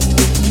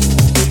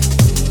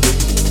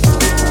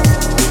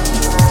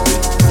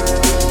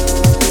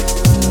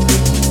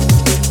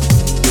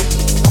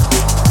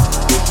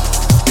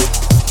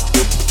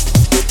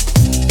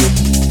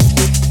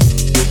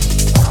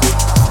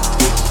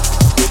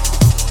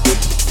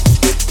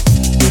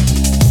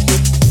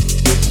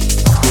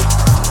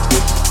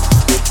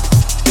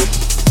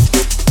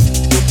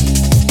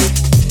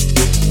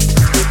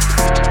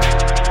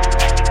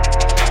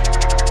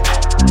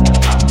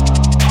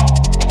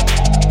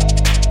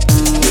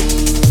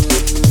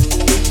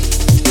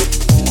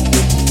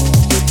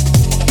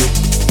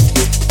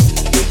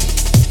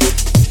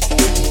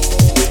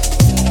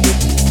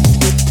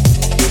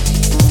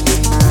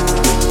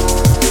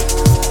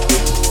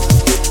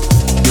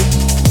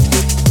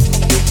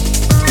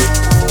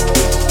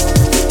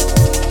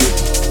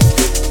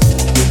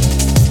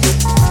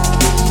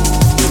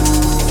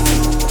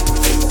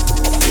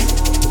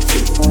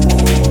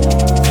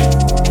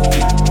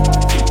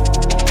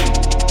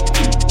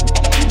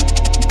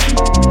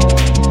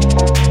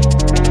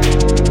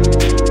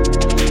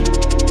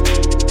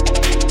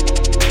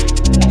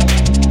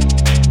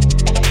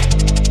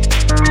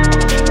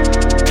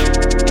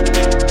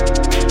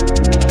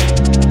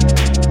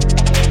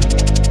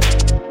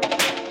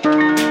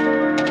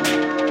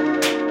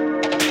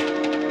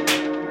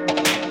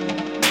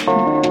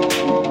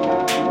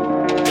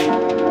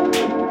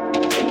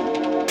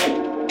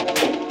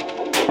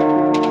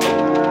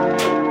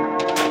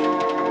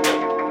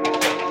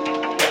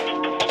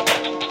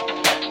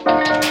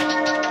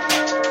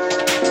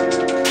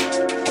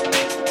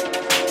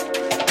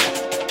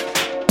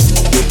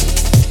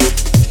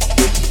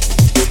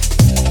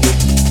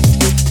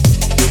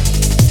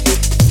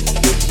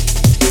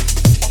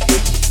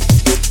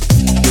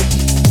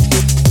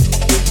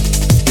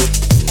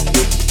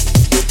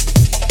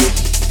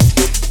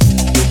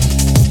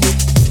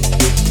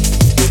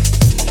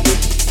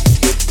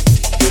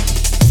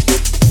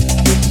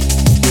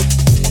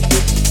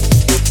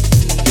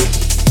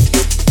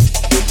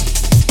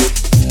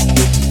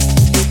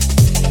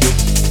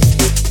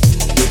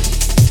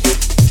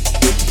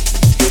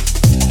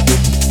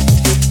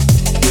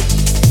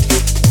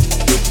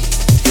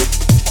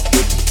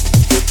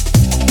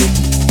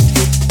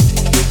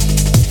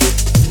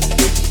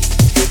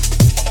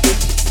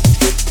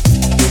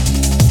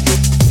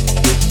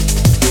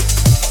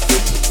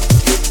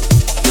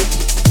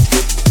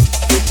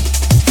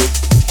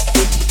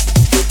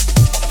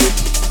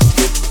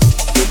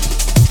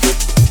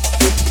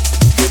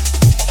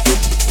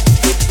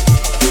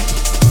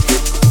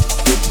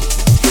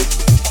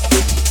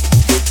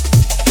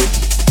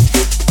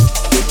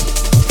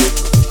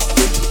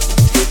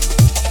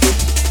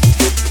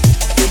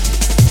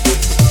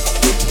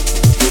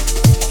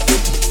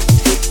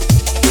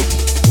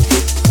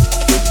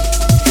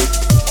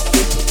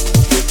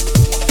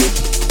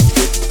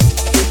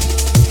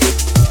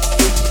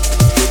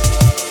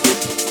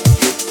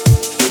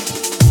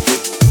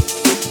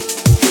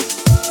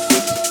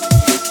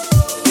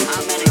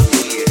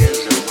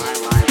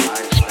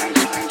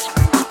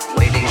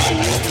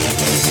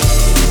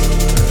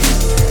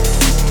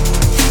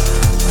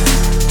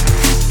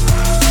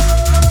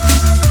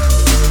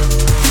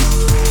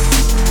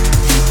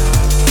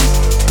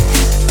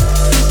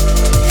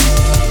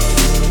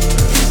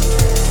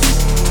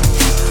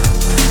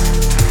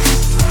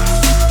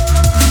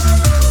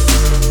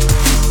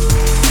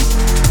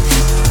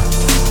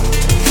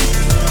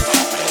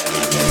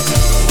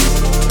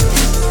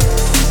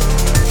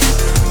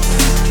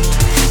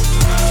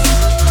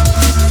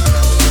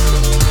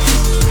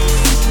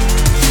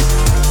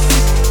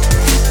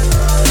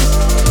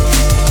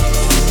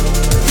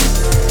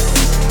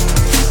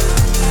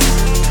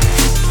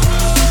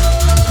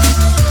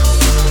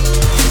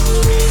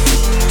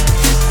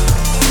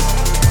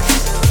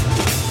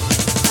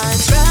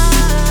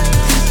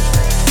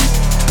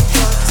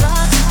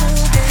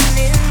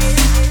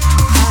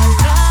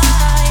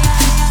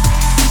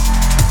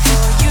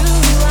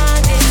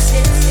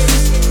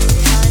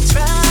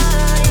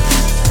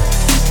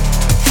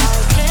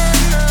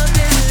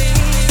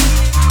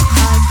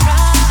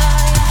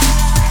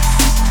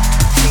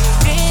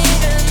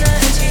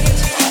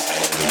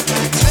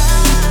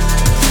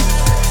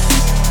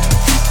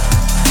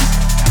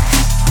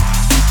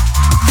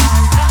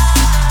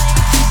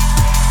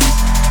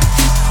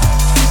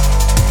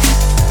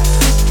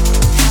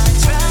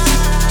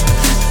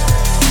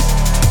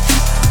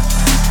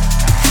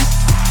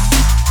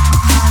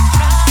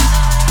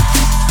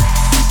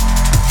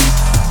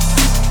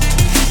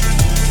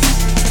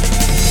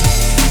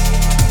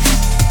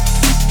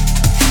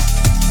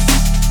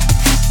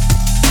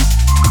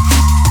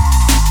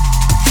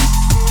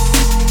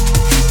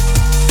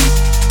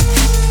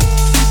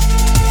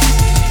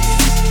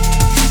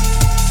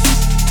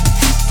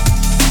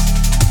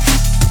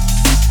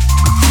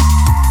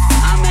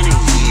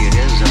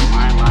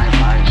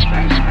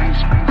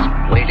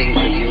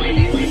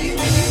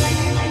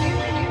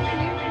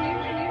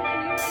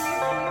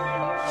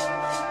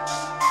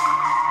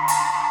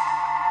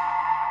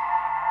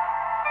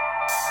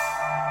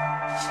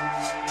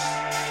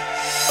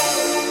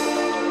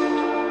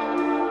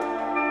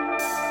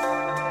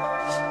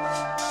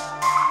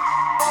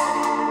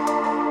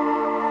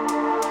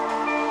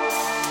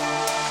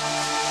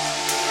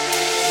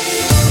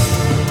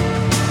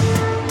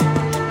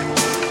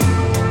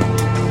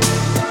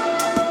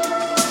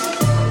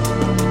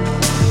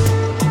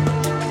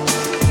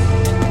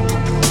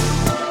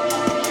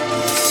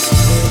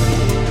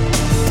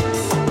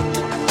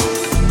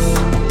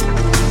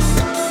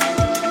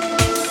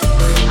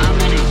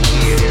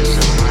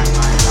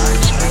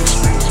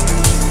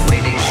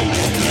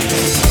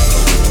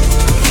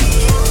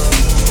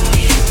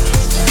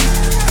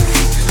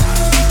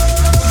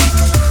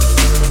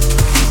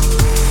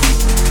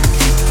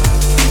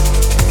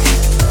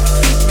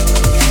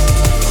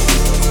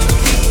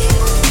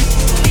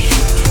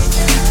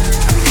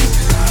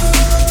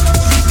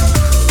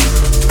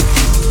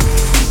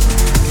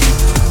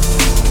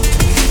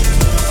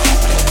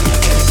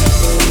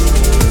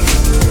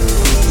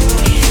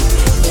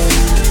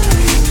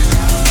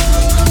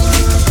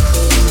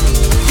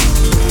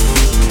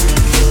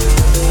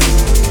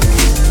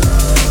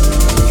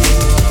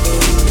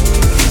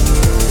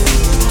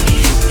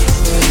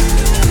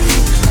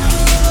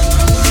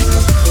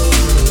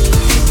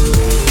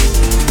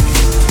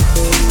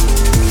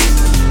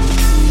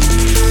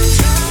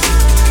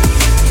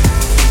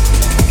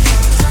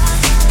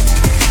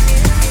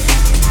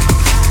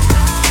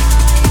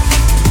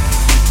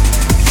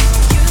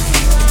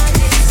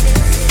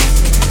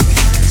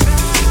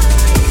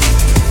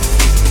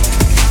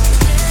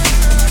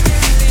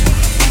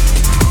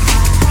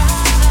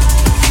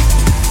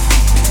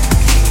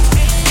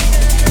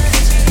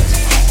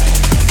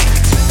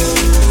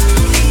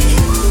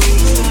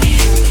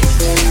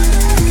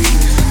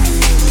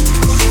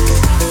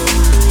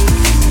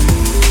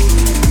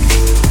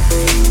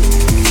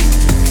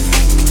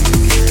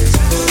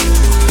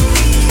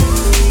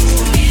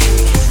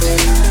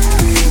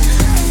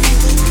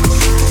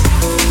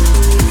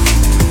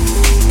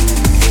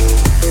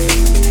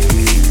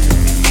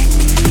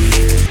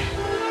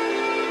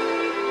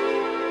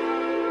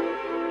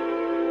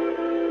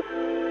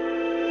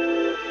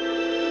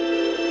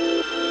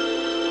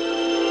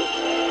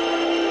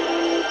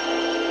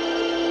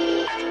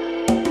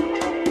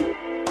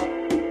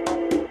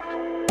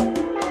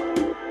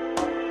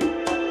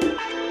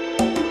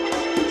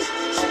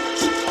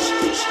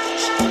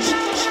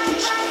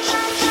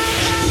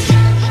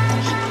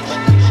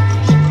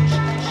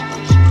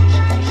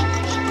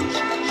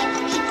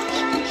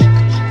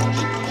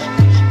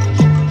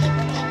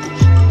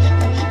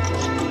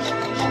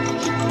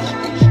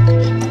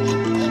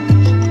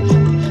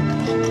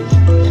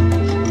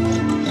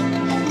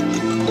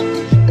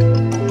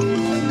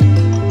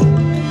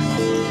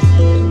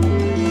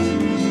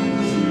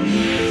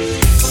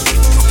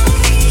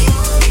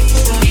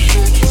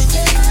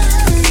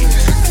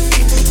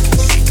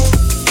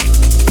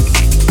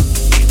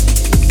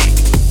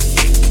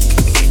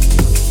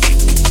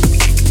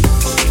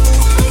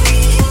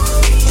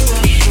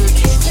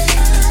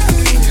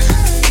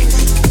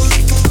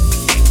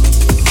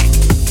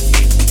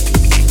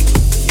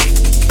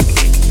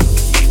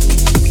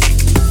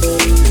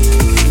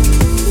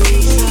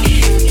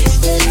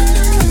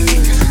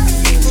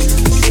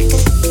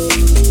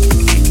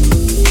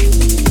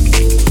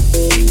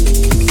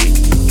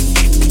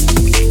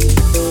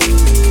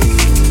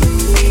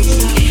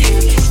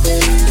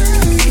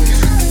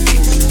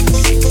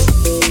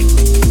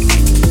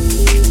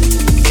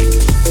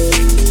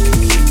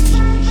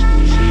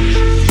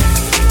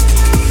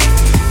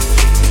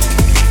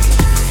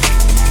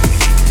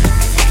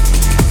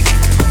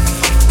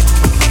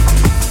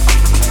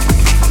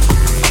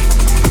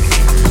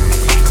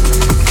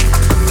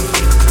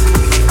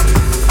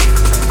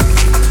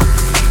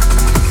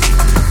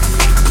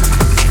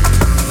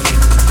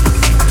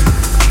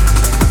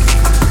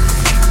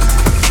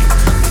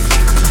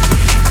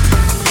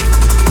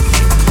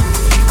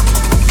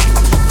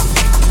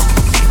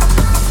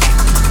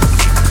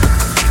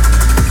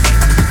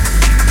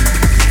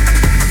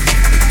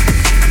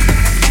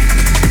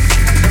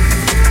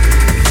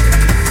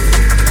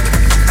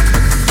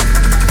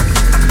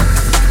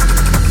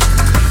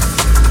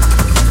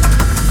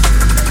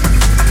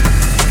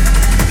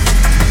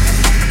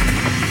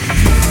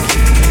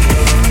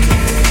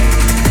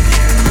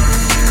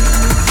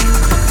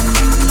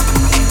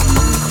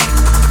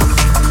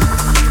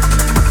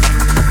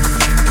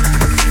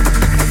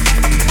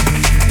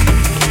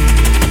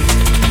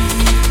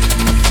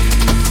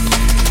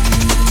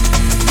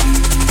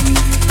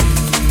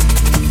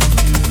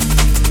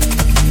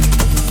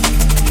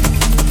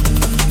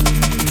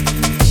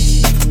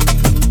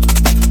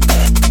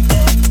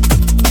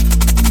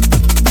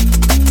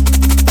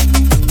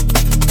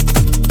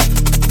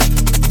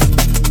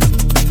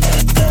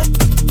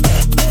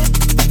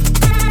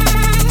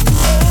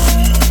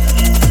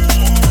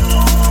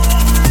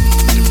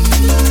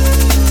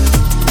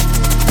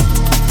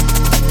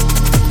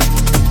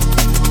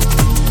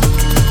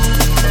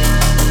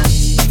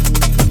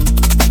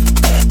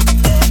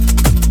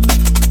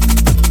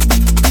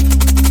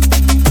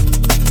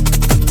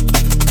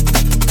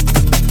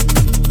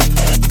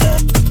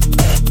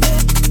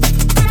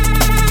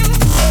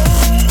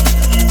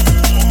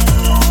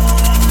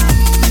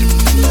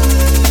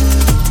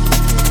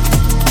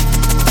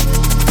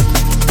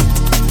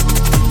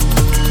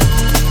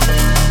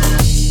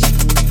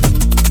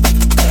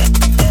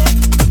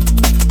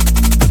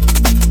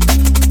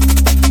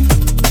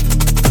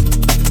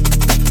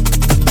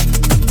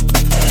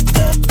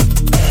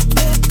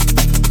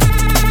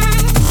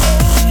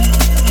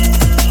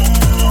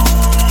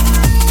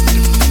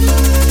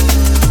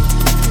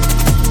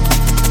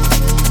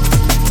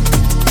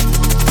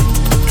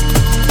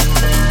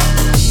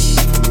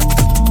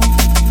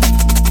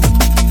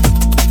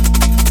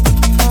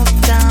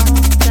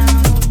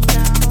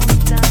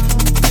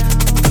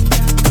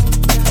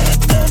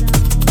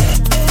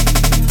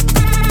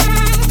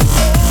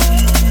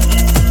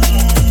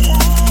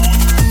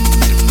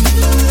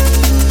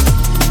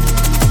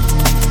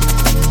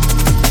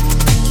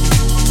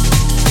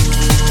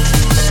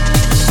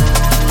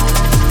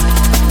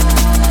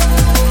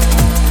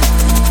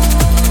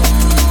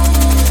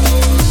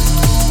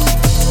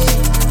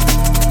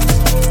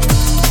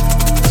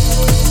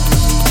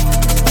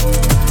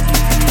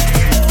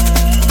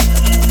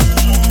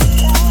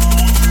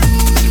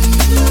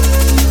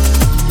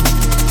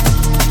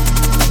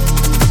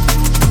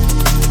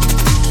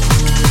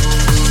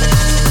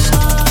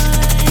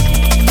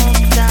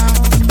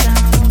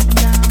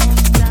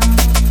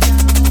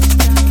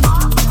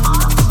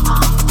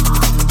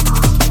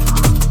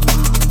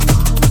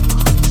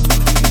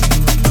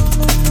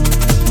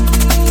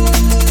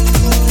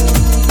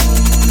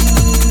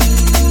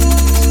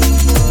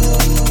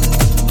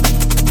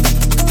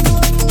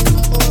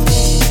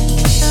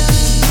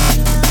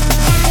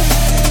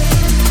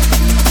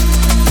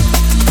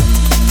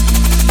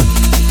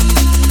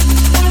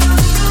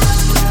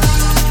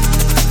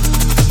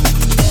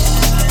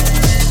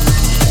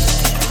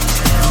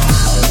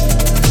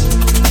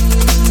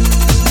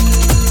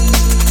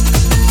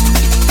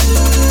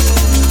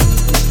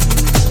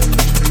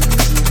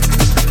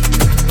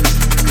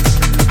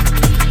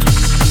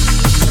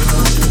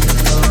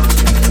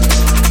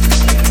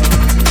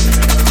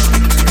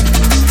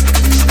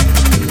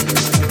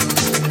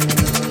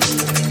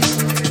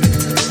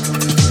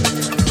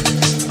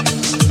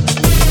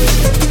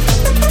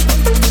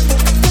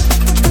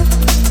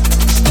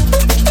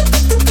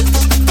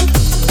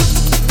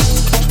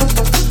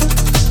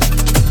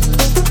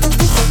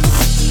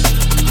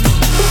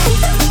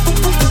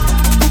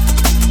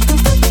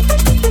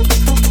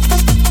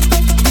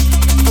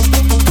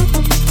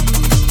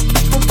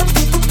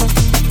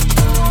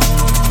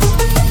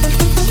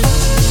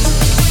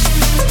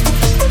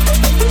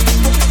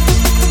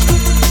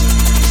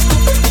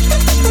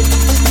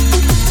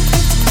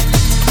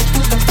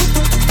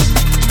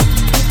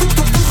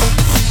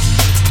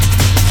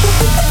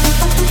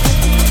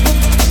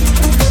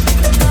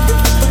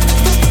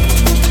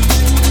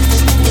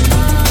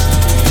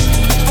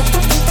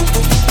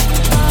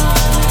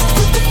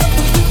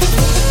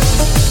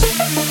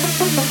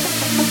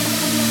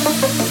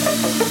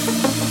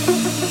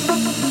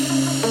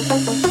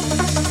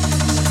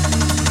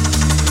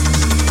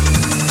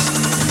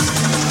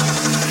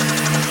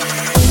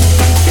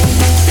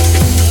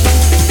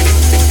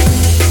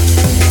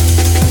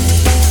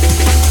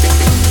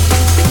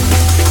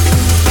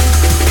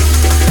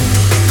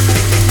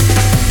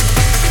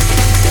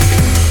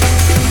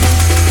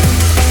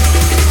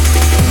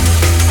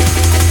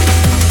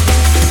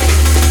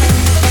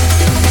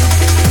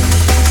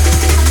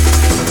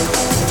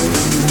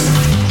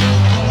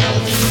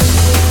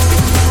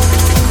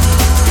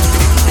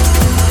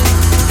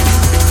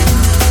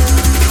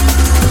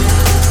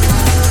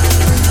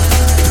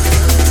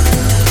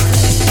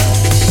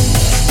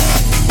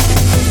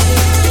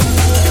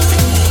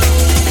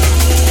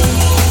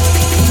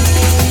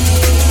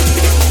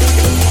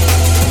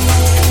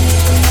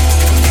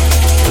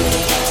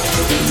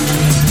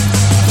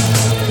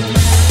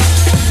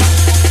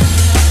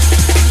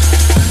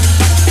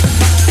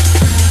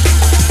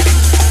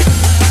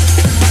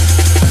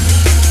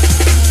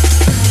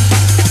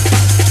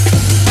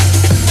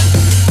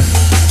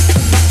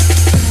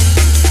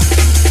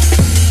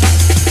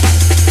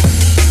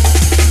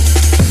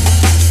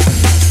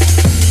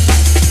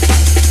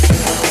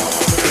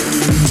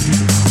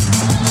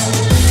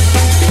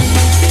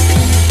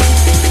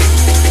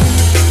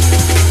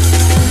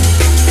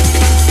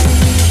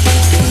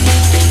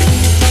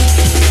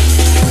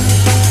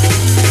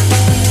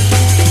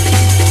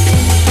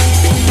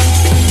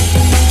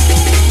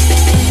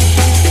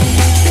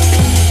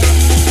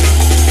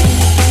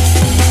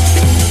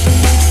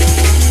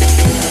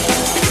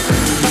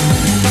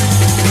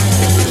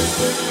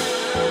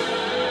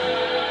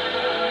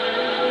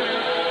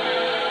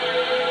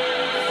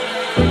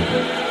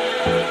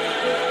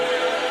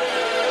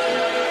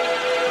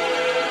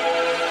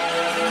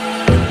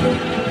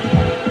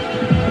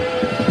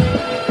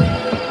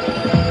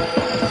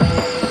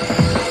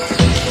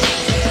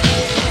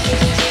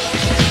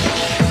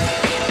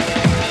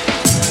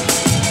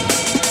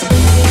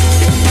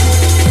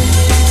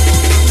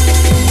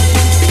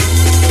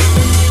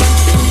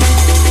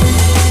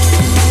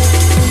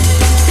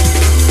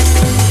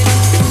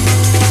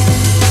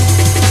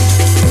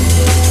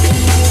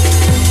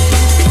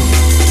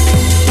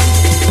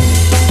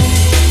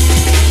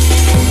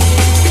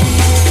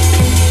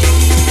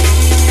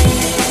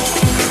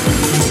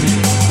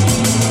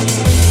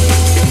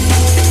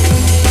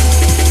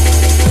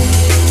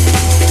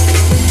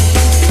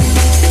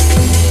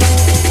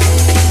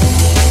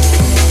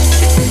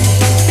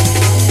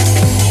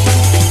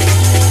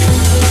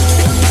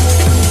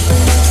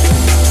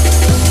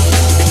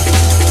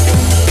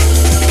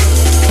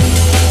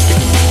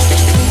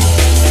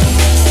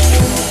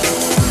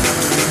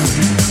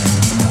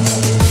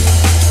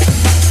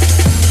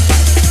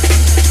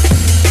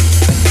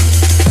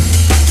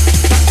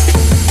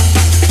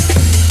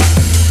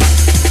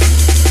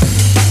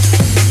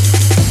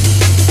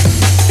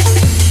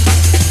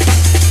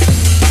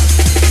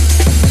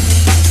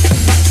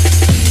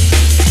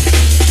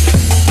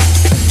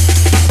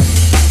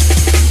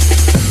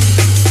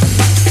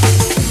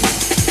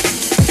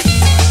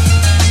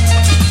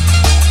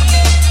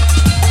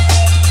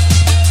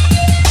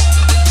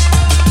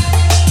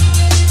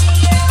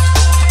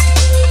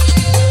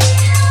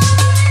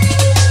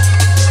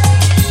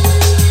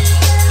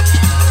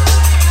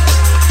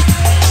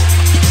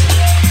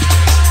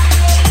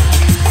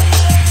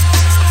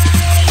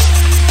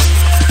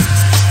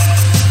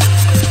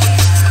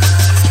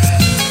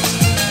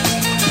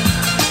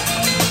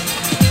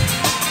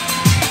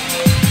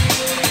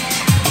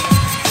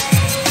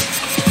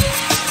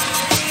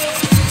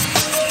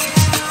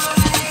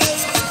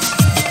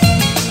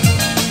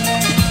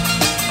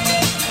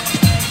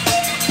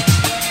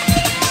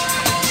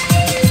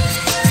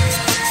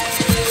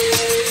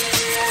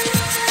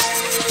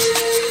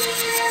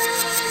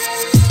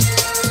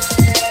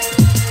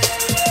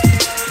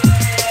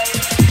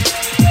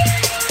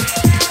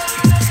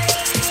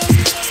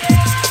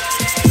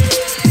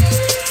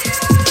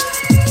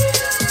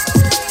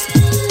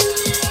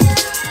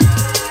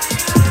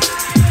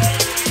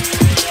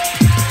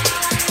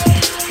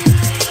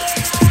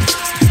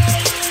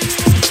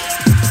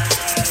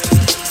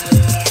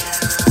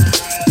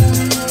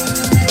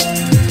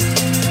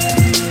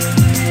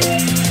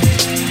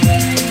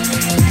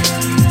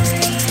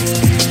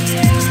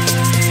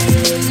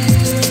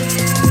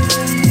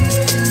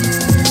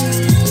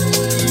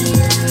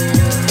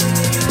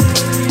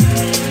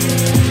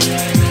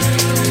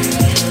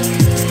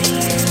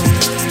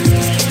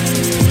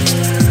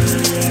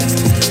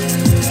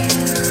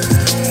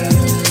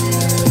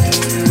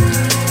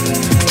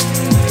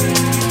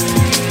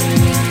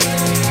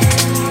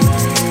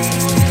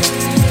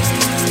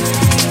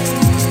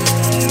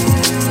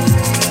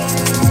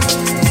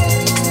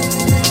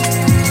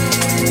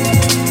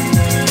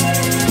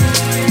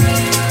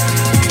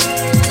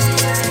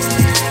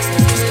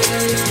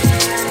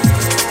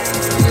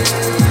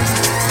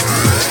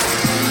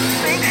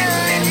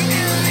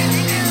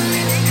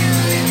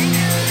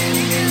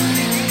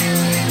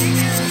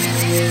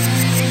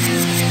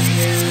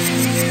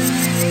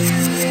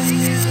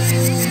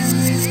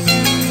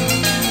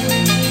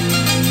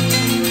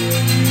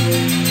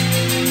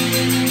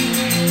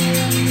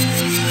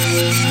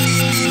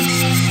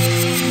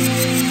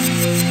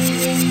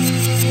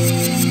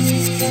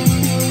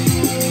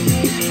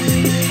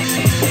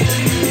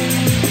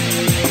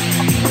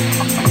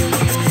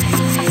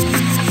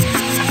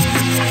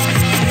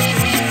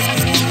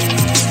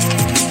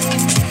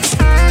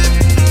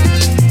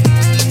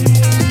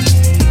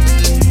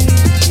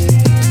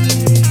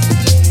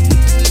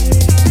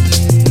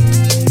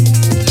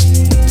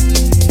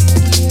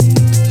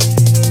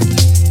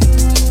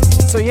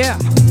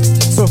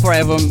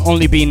 I've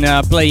only been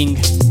playing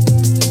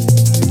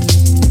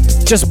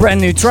just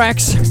brand new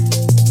tracks.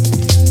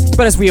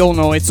 But as we all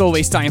know, it's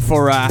always time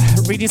for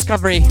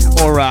rediscovery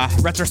or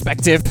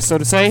retrospective, so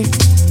to say.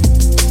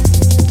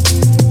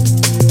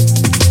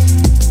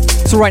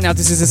 So right now,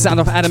 this is the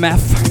sound of Adam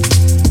F.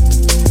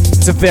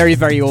 It's a very,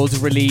 very old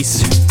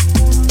release.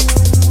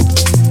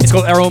 It's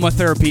called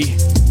Aromatherapy.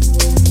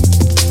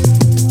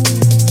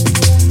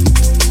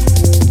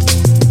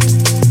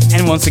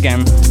 And once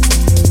again,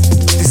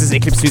 this is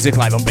Eclipse Music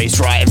live on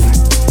BASSDRIVE.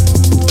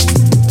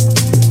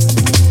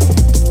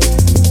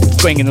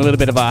 Going in a little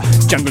bit of a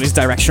junglist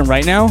direction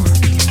right now.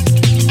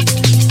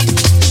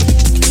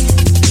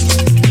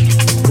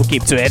 We'll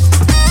keep to it.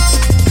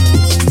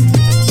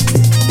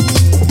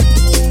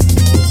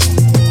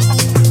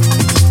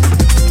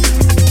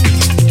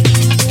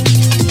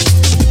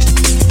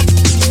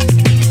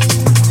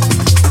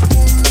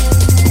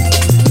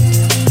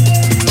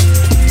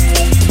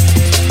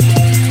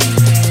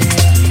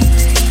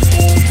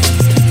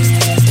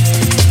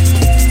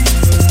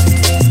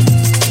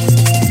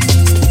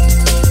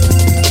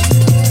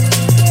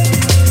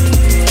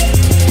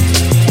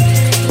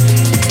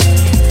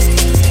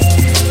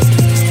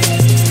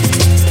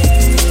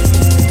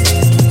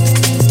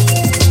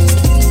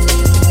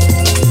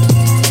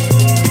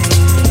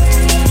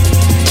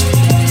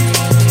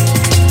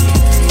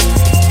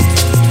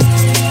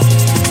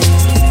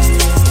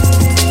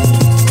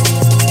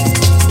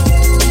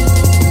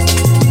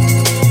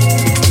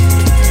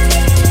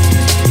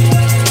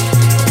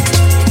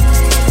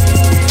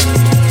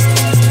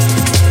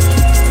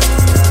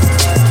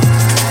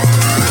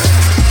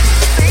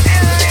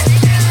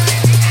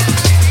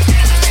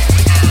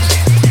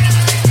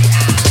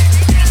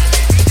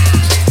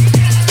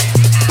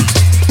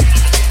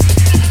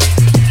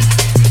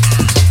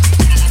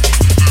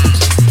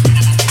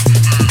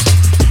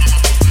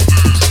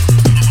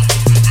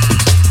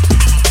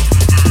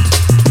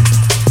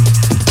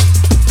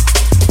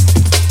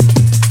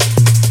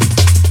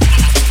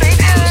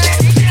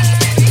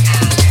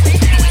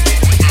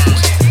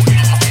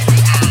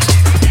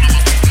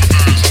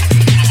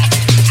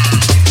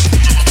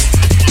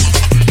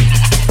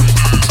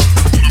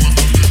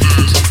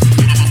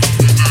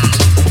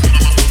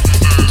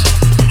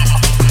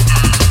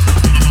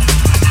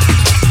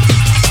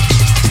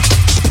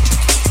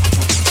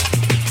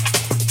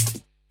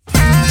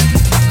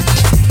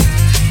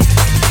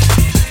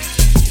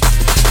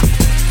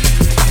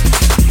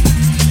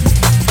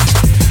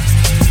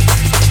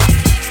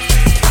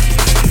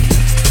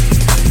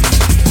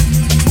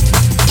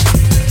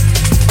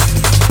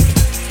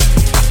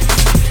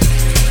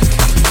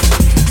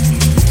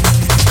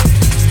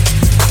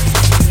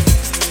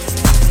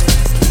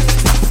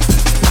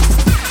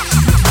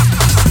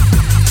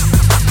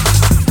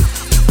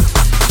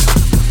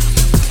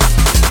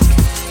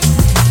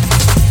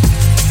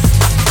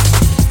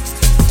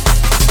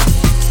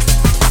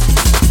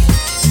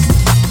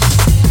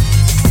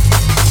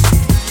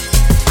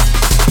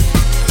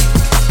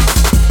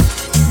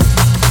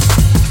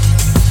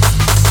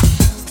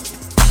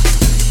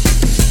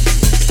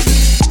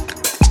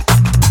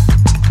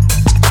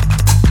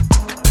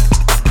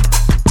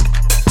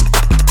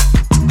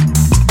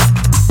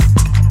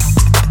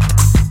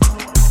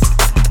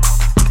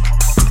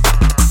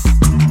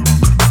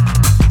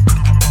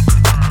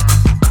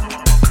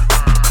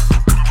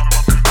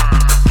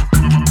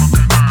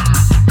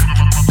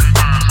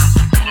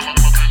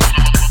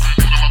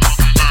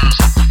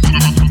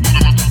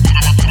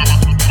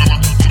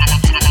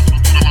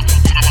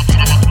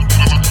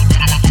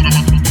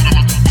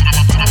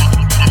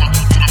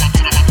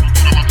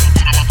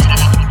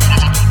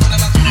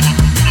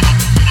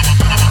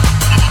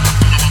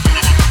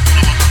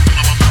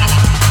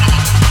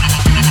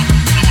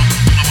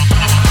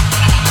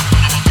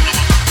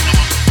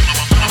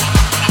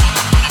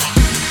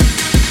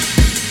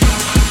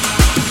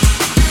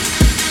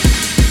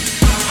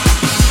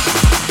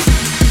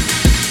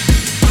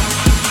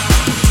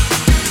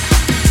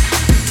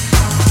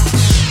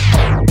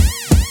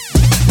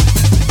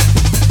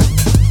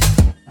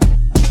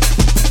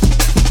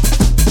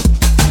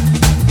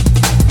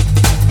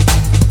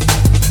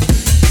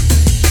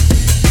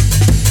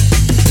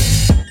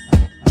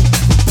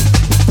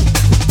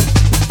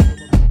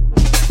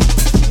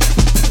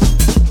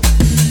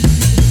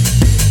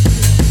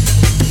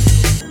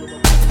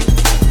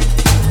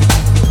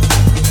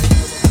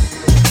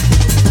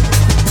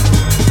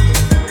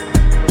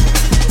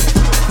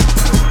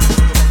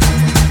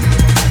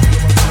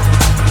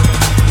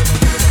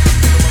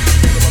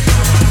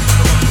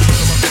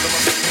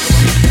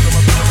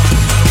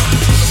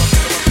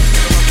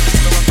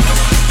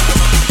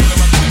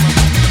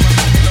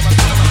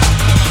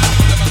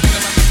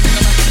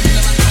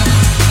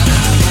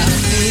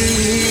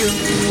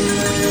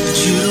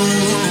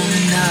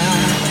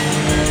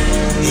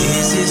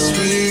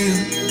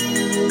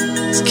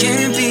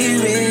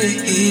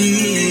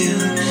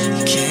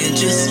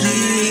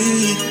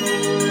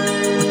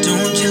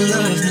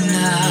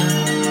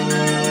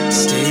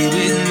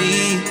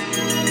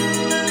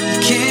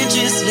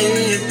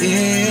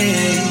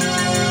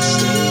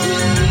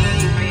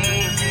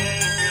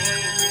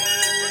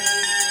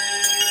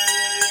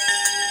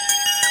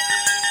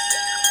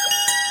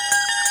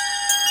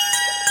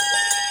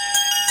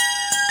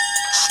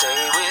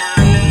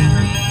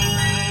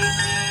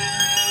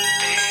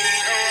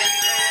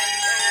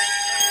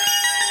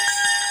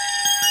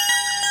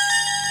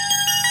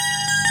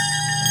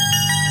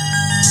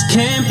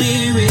 can't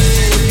be real.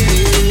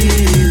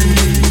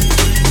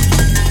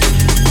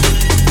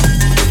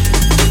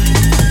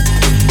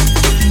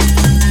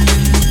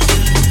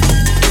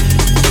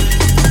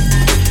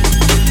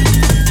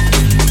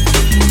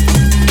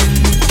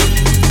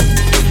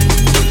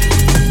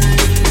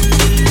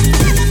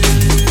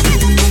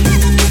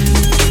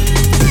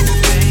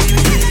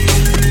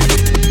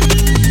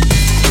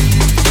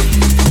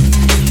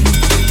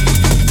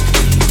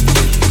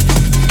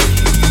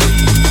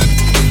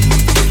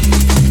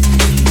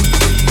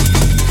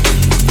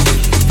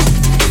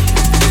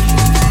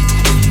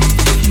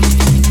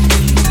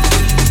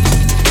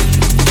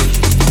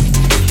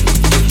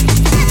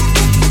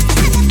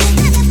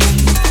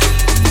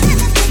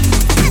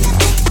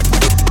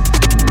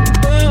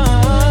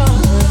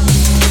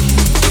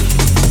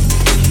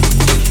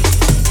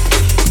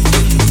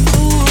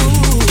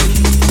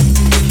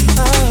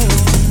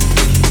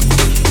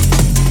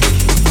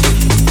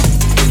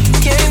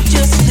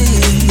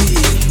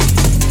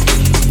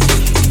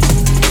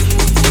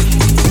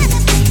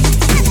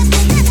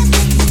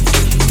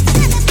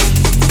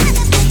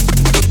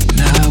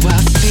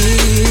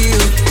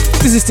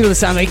 Still the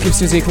sound of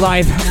ECLIPS3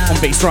 live on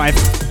BASSDRIVE.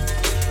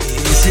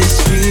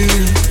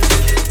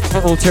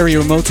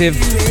 Ulterior Motive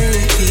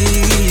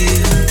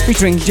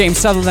featuring James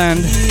Sunderland.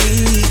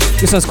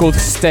 This one's called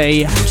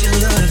Stay. And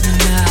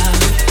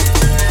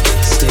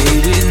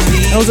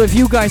also, if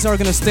you guys are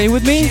gonna stay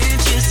with me,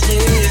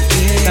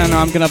 then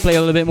I'm gonna play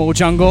a little bit more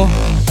jungle,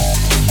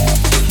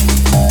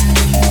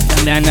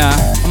 and then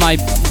I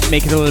might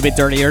make it a little bit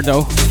dirtier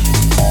though,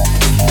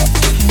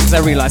 because I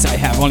realize I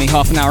have only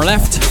half an hour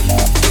left.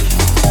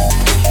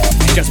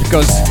 Just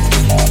because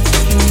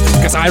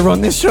I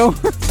run this show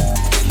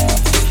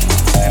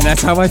and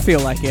that's how I feel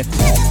like it.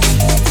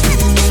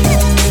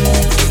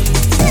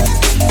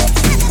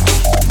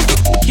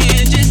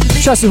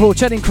 Shouts to the whole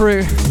chatting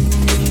crew.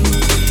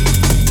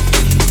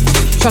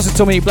 Shouts to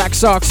Tommy Black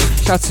Socks.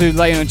 Shouts to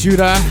Lion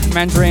Judah,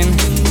 Mandarin,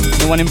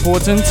 the one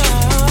important.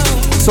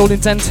 Soul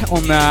Intent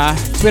on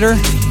Twitter.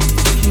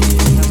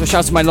 Also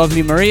shouts to my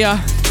lovely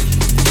Maria.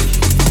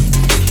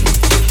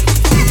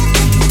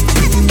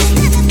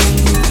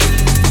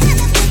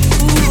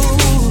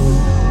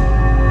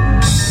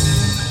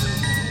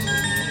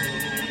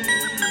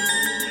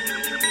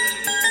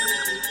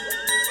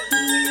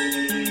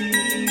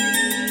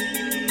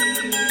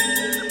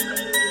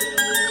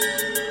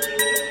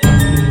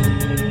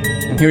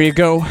 Here you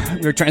go,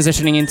 we're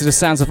transitioning into the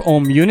sounds of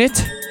Om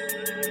Unit.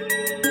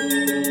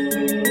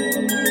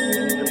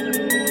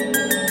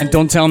 And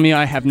don't tell me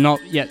I have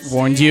not yet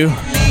warned you.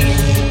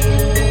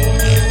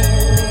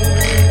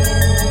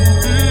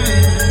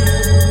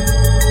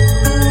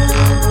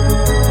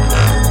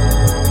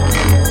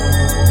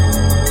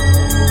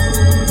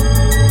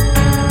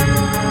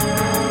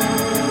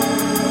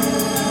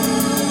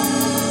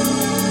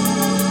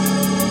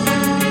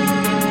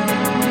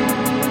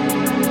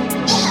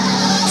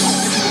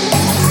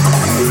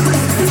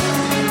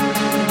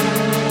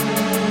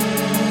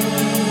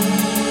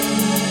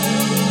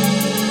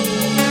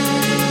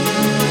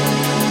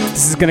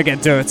 Gonna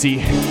get dirty.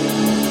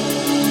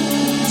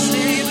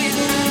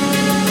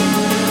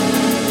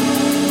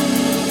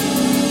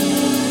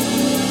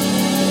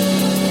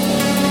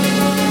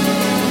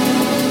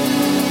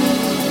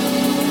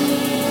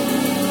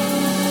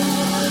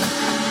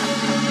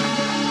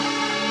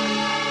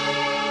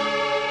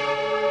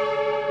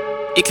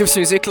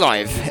 ECLIPS3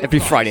 live every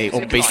Friday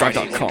on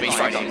BASSDRIVE.com.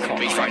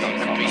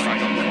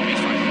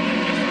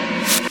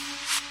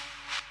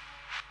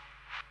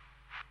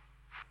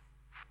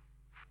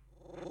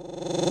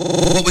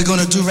 What we're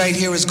gonna do right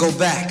here is go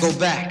back.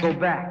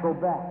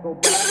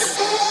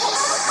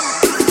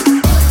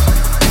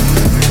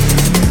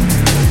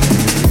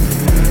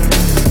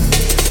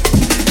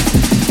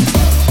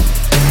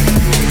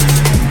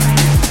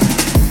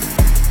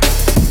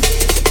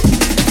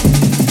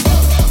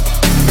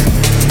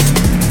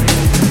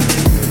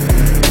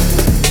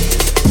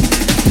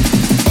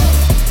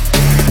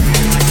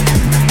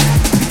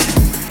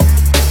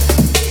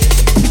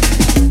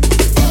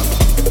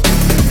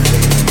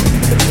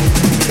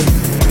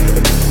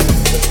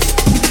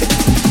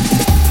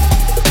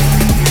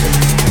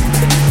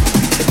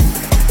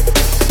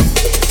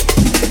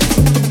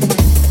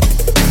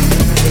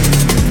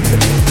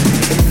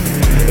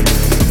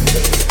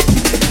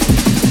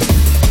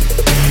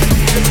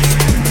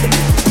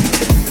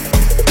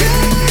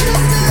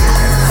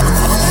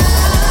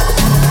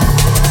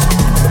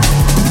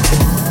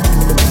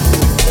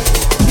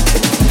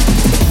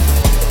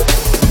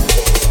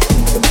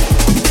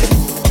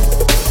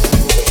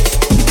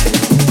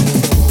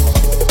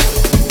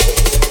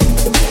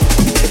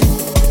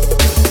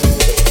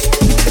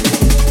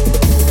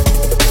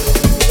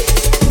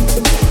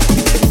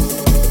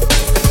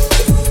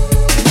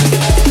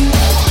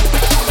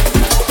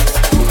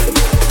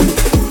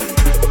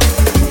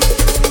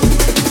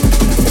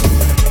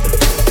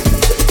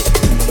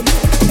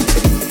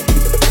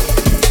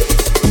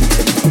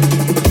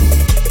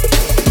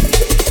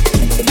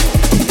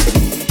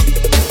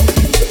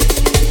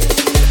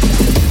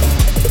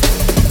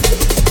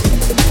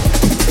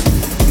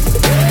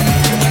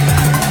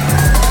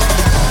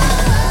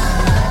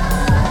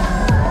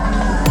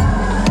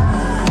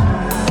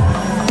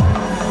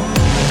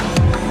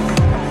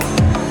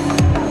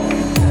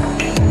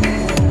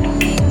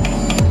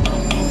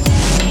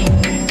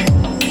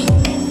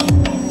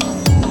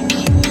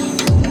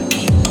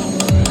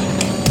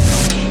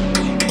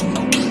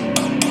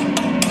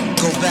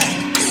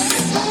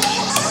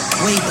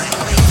 way back.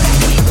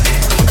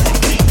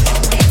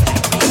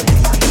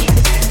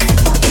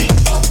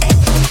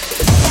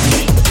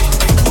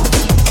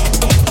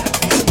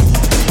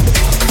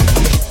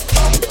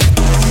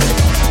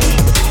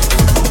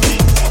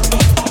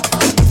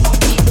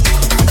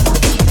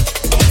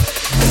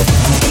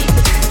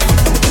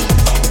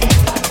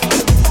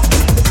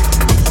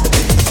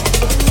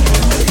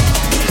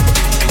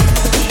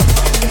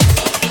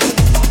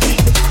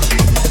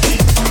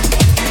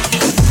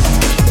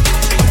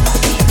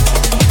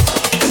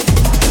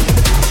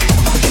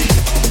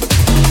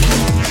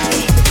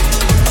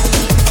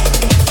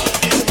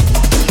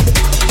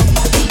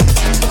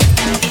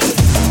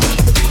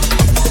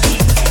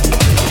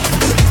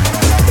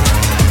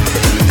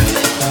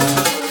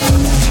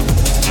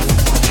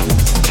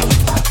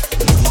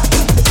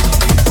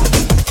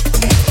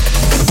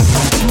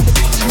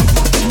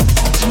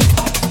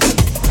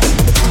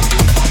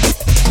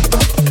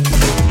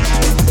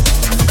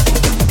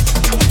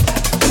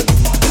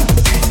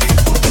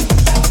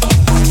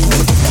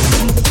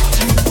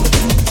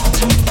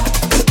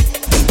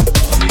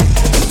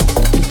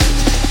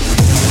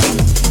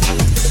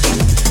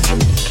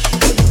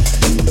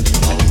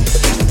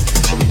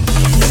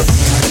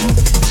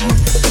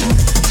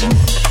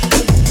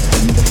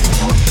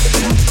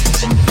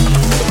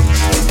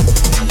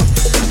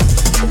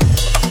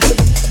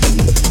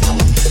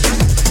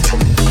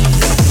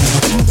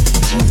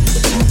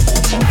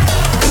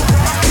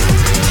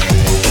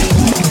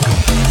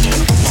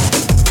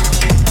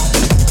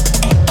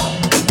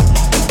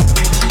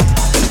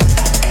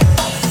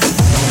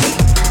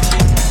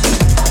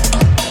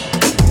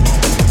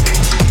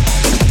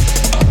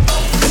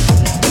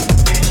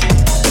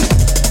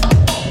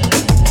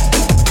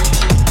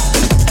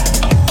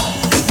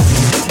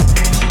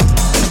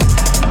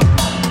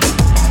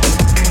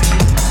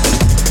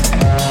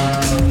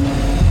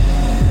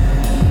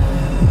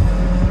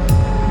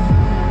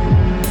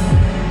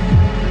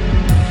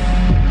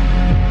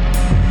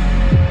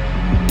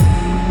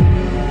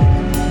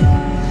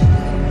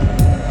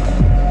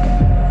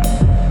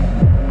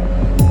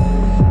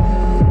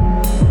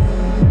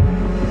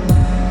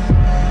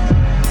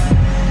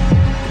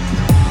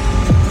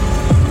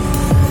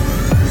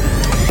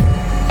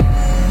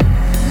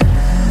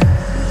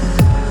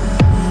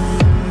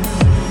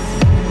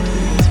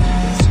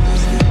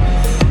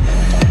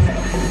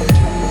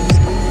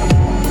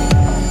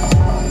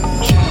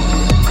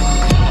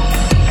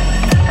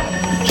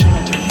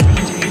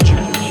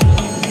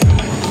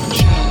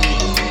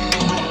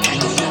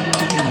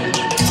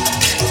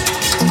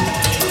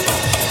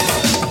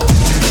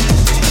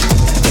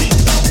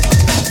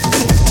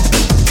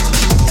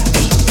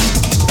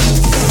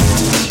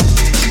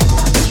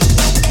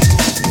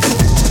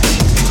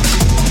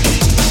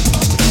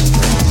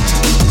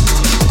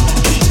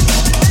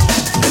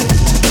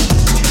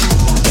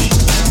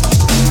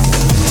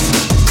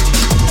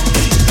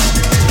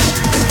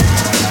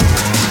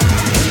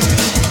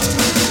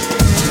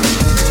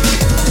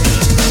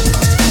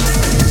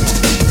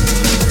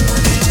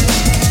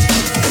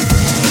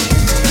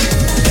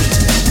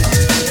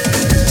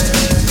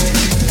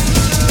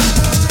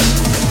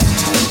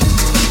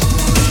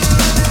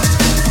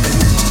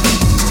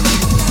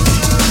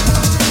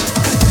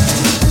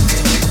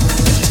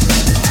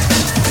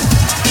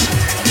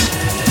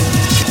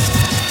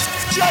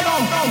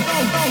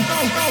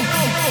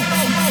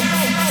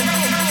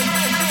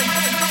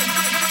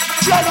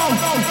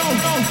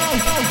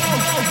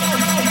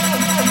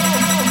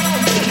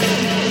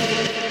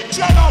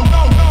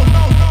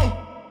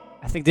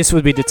 I think this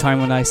would be the time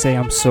when I say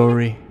I'm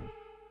sorry.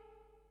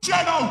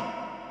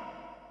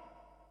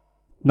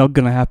 Not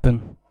gonna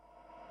happen.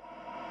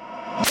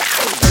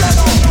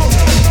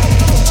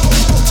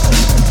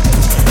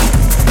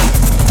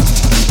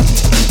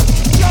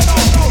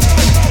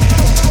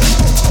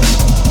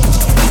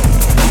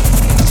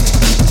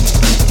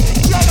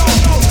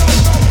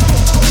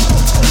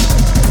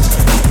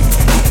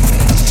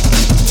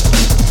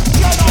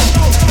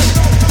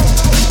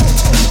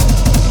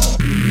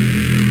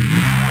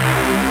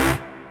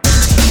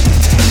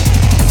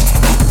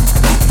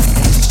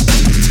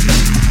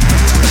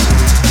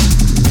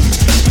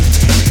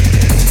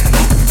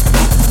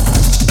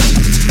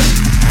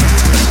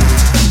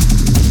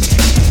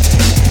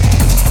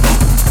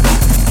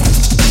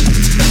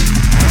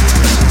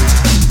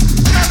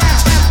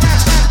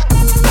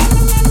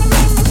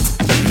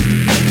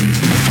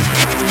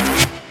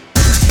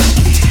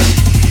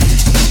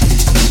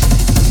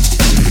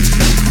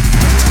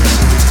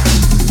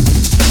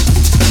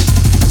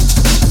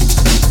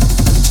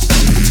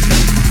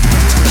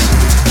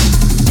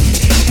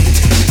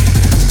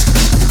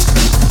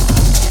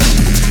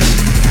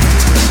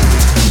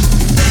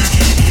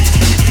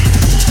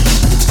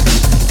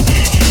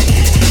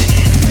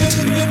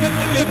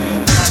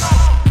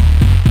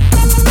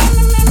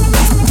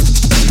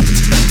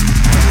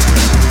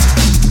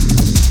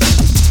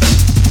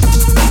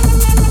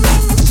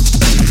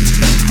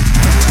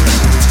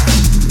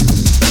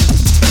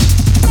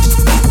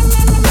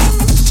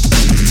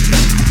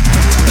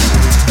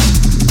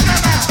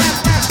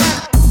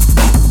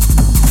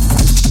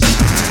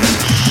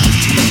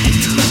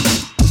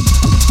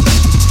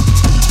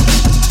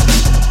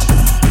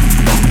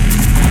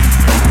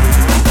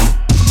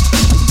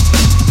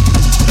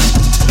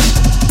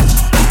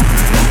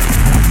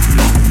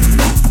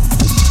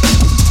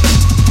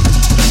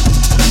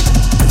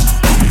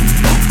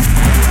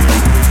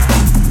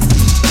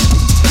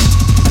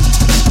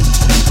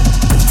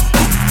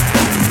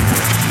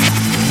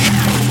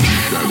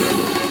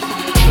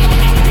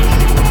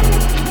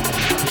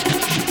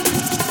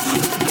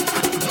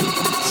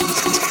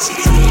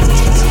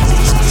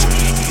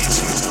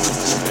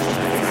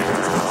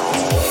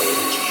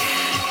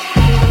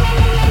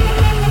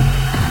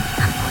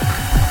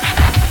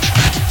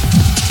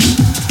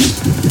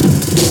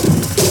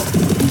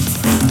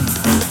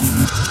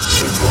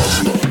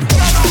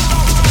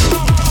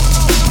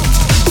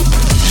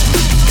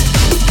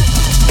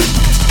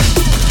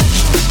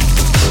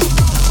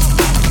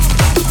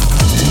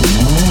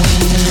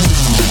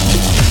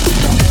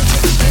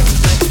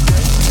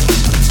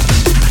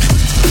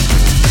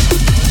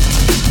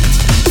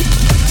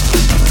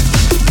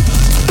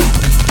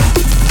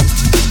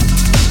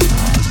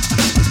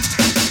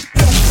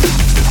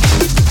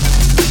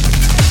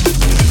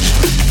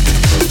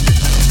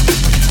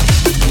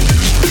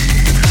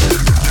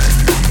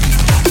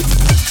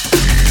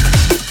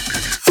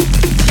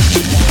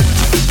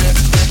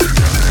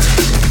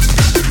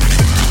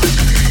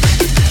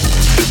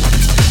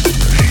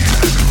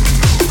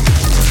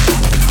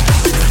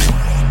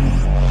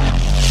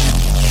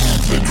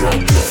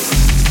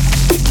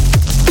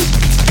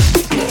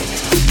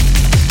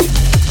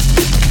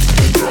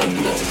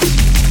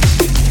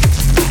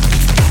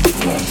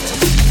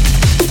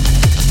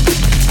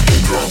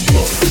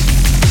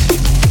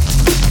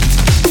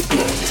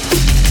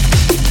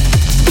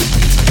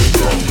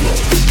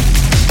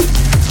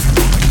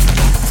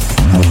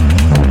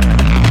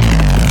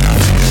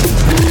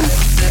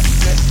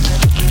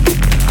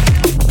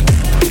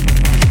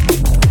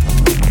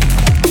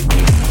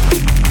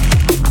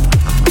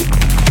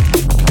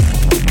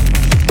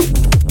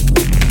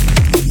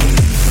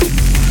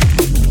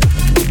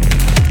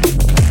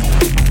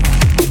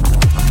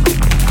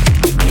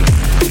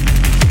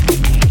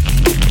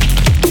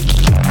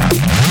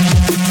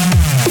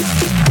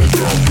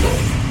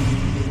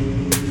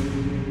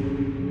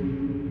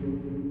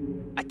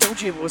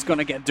 Was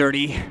gonna get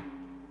dirty.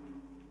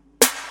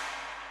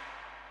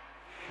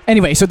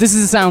 Anyway, so this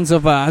is the sounds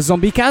of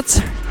Zombie Cat,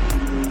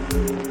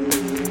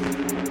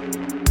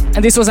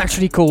 and this was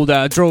actually called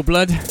Draw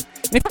Blood.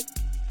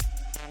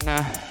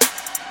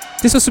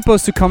 This was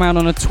supposed to come out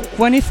on the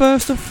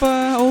 21st of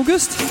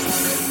August.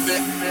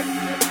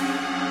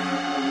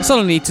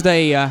 Suddenly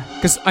today,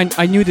 because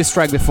I knew this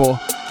track before,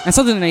 and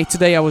suddenly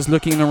today I was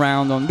looking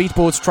around on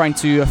beatboards trying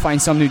to find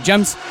some new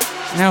gems,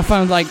 and I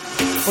found like,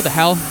 what the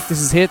hell,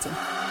 this is hit.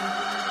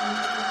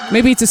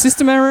 Maybe it's a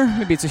system error,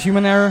 maybe it's a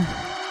human error,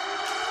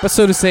 but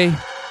so to say,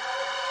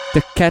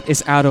 the cat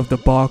is out of the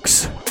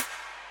box.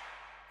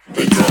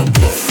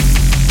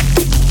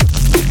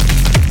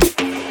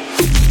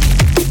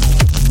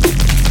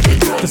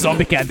 The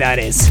zombie cat, that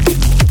is.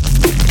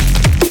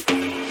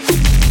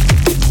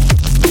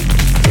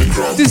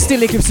 This is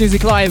still ECLIPS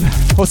Music Live,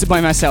 hosted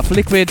by myself,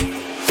 Liquid.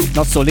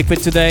 Not so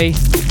liquid today.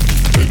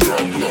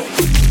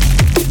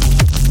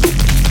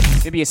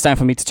 Maybe it's time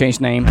for me to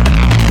change name.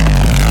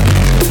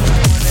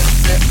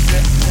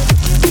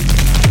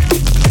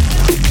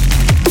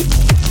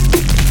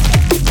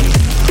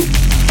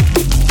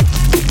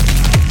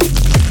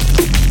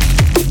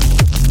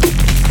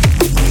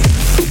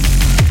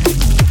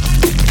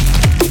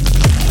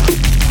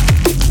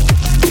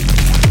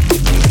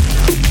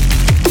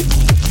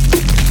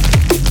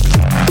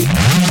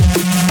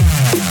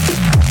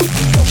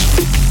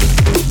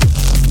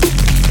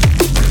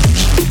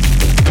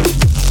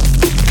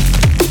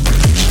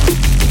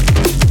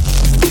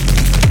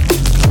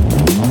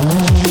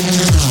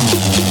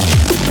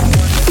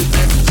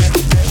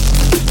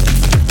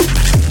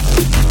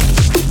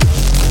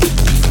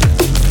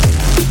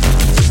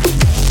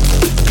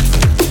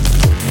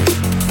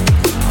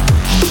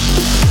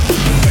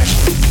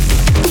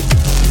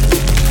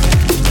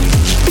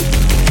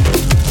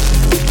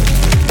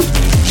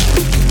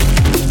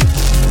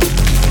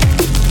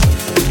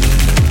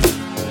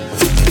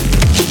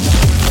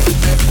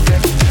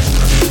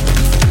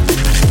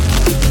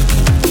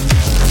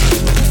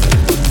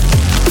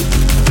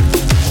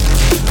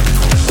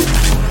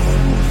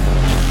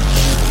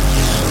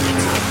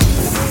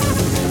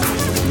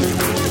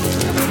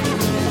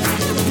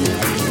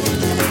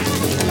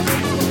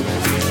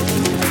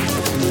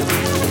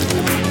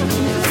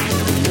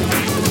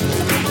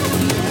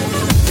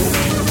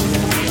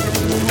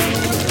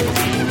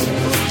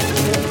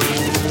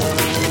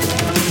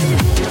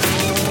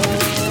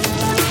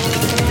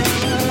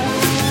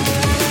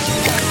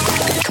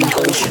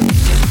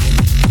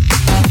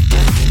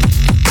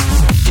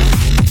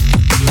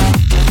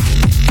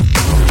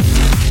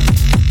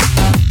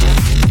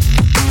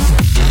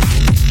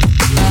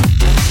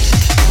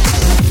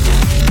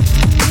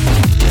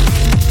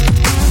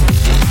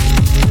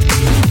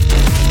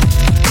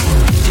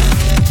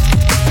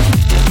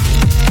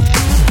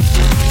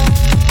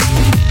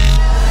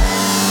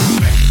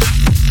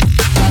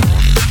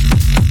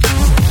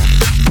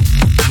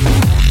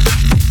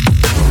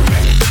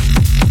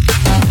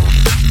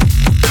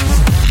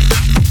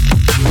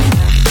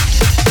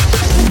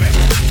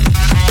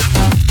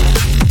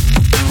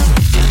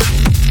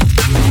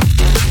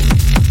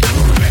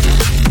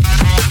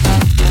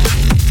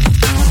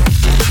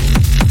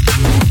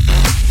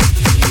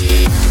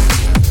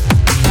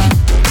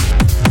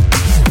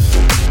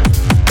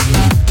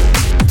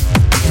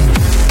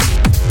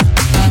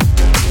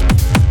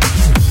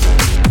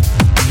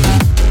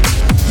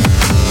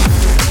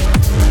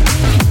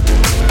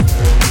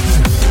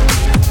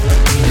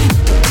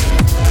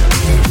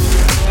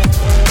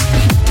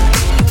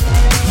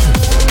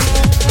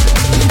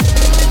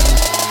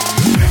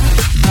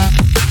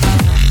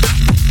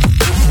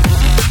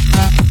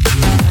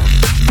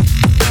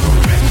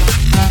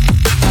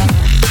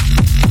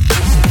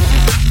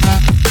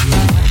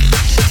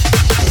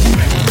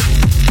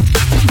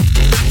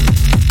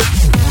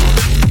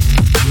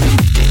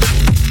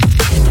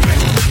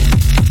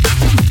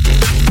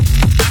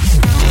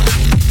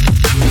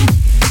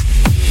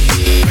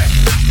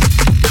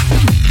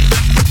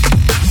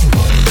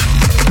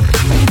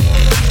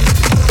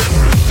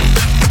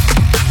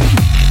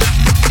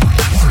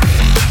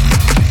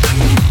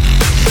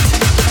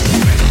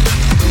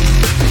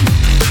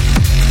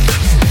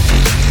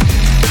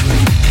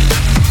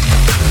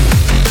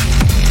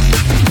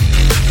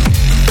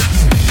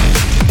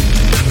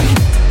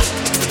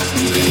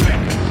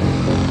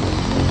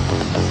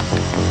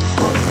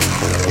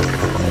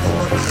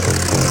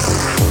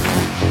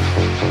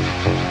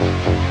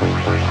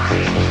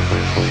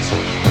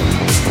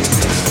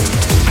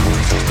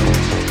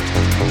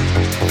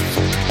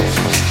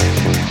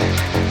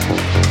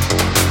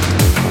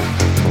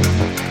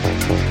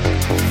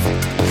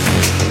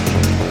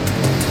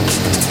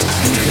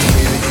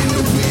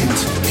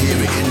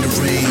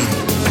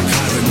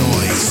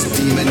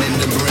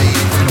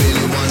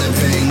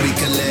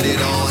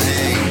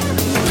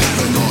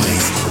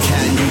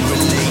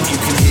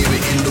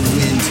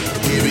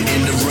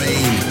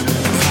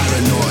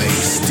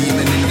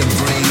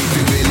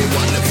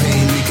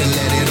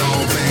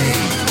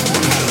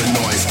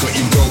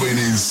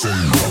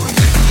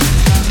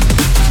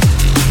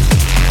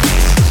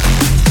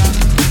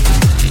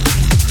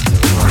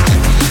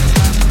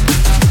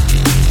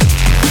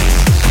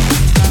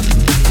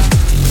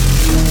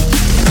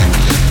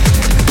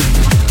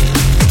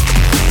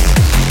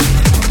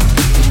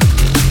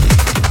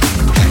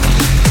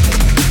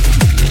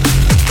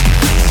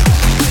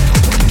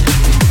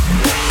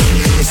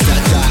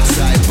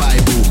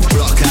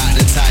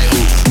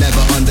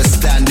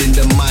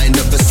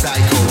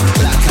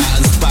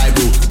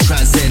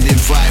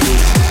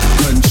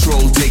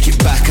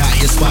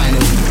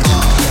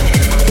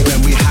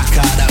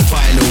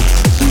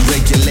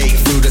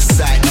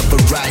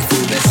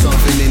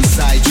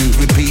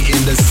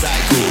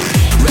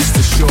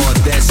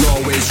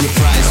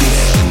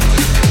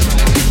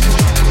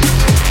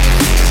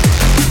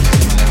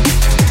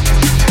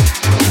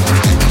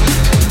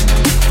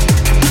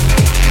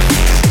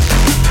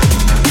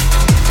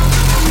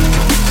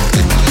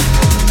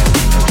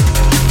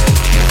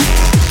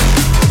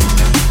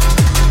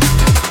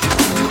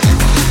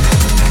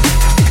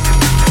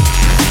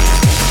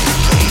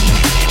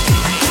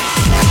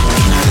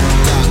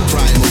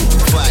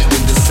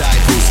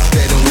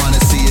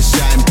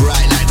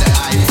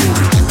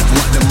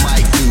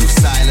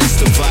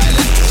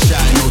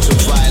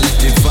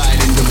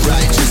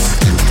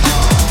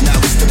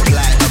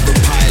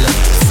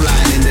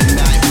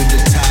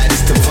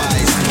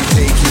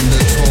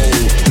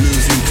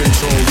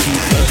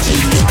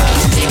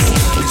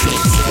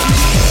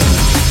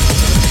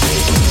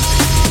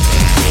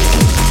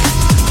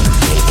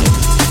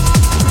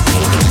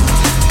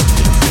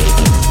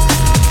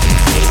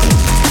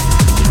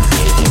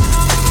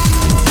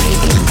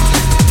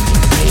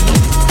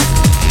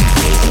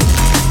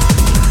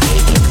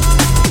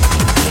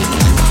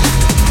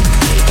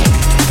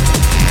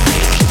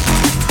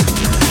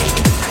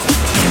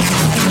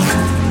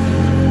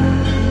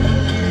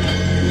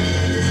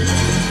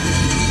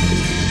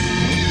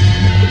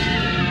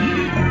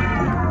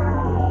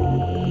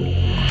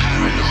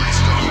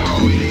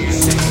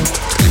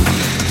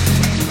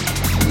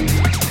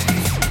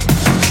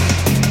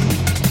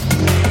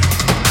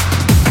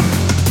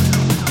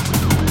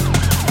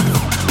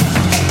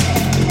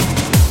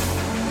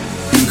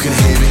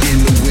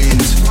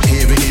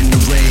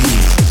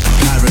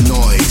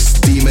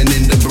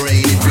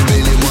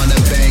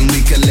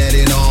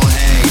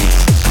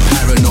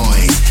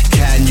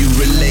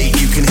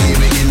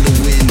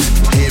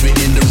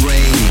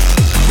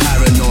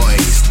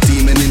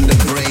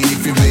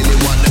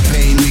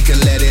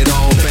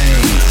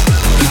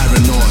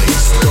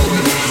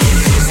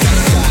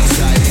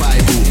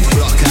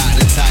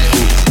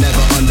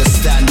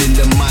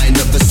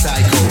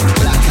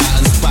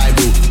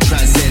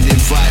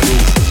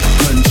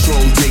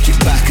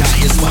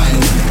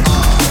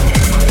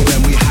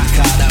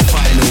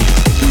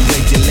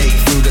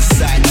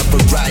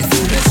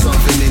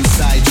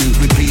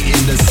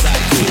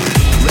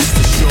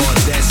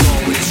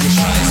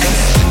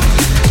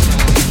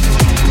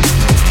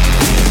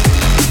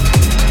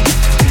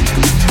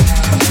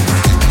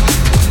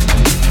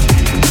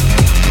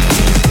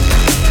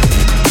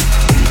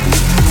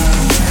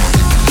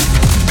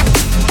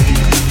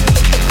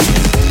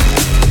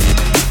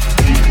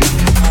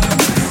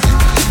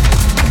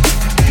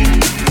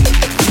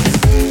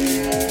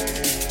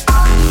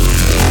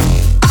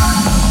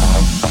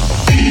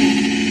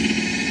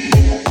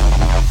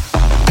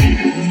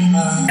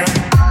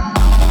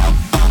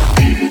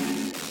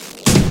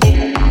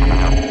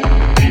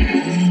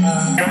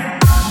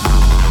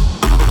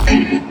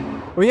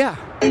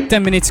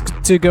 10 minutes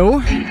to go,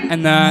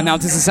 and now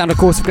this is the sound of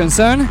Cause of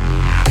Concern,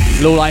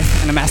 Low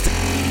Life, and a Master.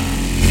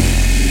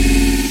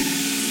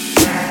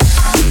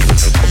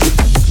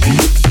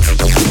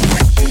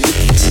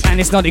 And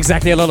it's not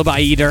exactly a lullaby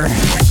either.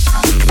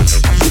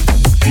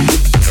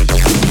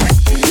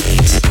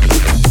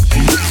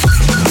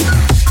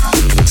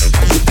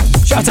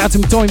 Shout out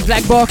to Toy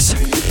Black Box,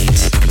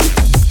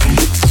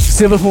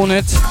 Silver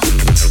Hornet,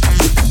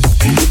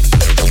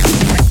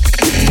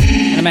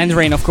 and a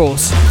Mandarin, of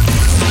course.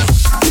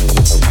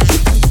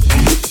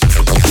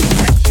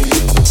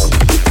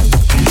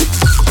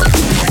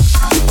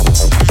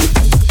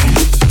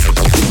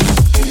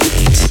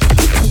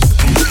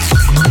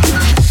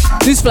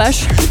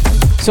 Newsflash.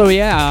 So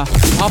yeah,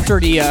 after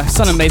the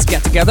Sun and Bass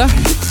get together,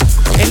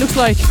 it looks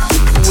like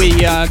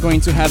we are going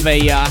to have a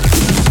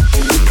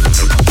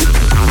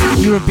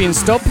European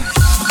stop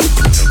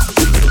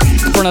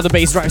for another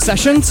bass drive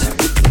sessions.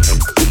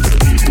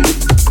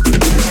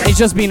 It's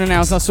just been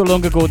announced not so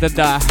long ago that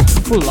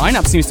the full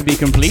lineup seems to be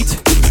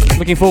complete.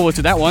 Looking forward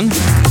to that one.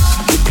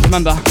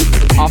 Remember,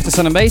 after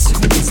Sun and Bass,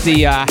 it's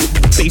the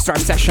bass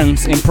drive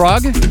sessions in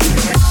Prague.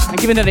 And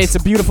given that it's a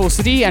beautiful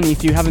city, and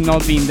if you haven't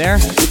not been there,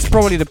 it's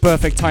probably the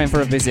perfect time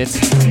for a visit.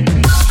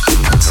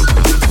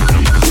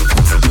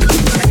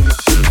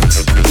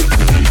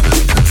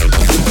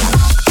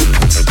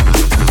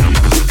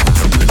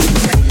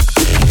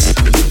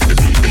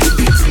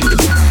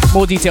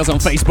 More details on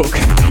Facebook.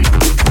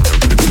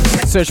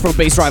 Search for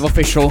Bass Drive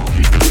Official.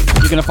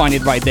 You're gonna find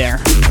it right there.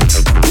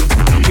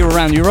 If you're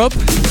around Europe,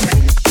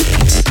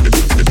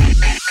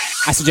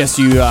 I suggest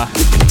you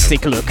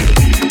take a look.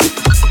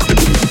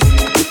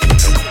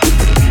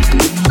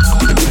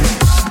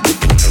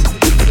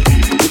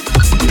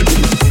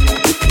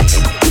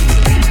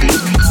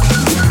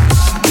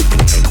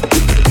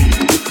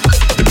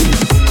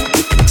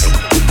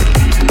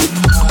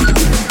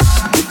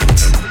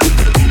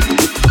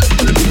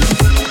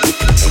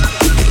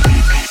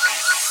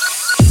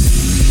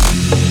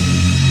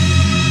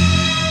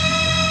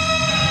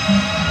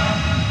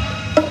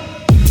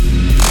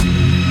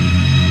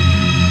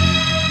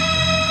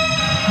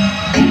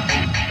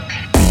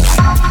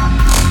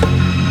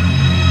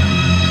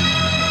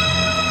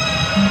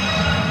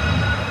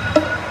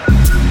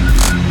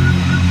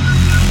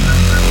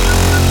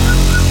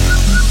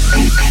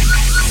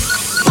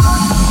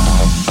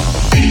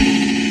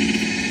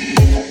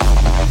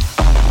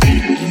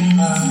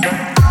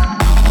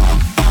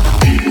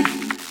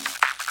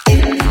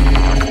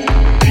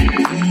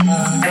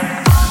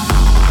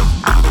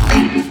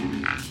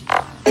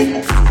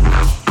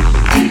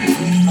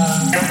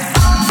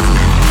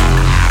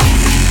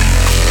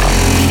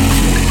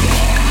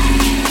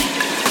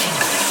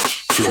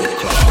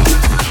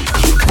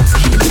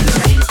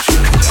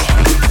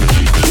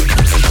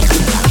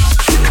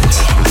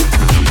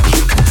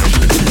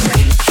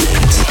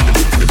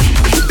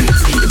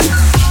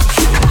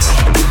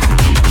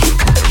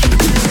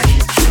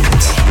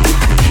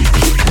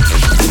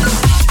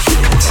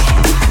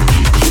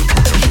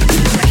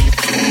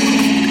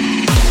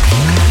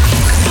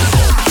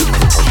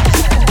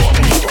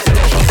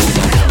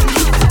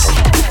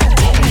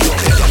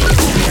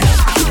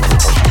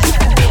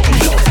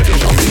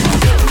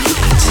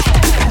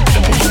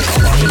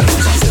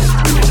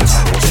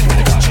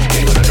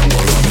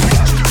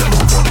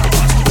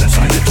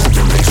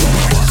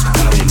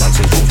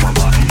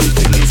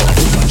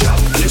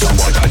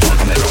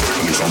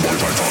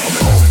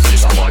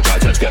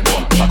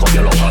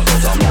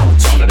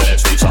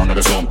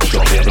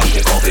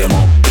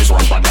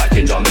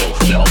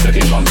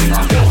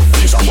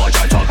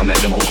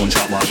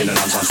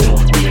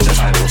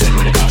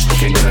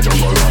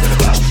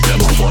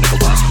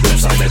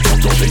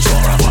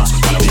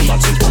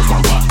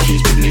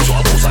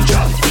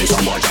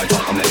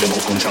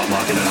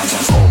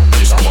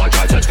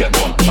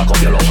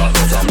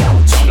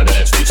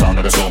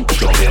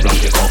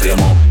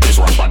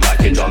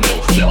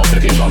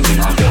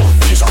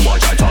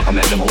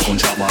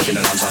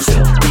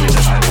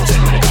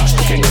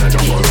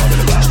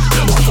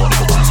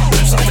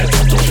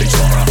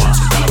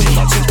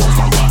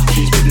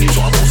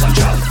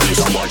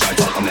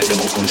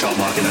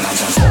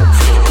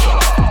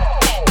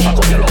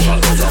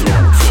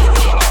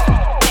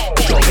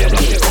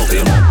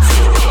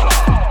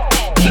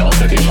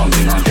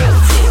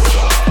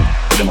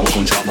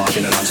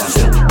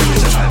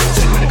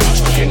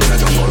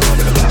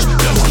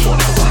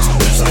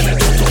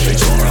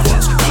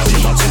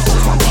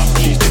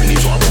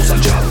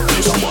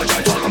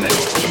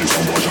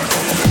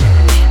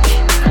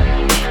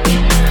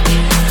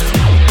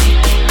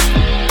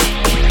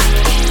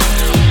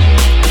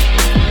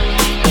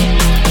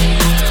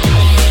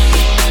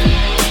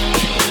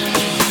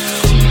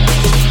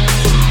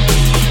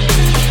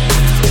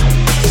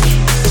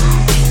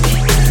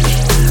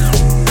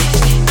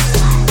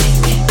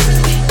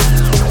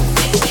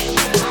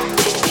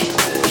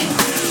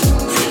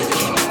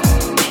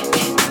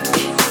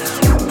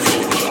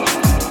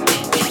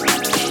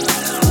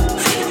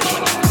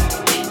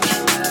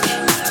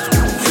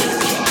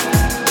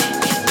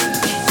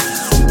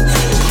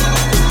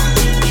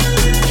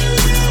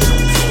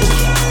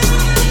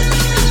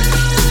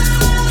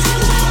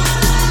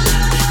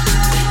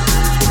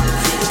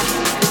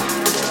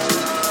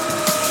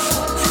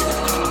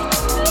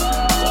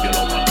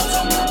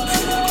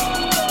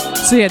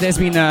 So yeah, there's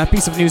been a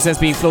piece of news that's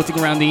been floating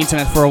around the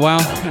internet for a while,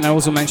 and I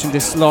also mentioned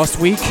this last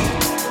week,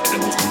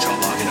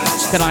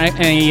 that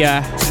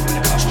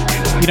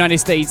a United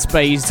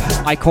States-based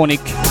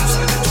iconic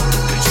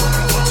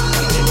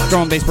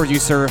drum and bass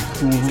producer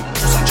who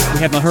we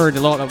have not heard a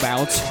lot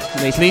about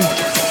lately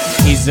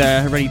is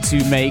ready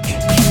to make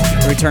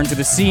a return to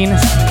the scene.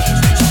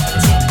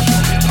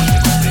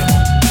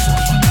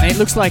 And it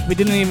looks like we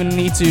didn't even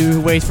need to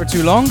wait for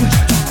too long,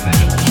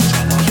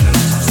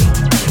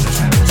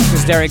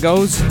 because there it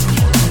goes.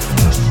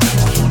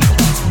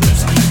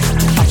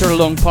 After a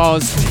long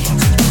pause,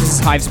 this is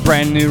Hive's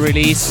brand new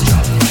release.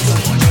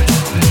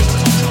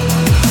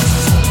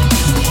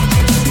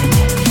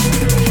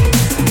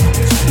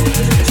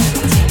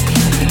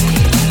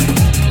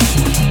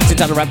 It's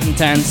entitled Rapping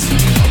Tens.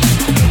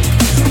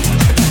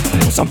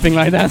 Something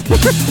like that.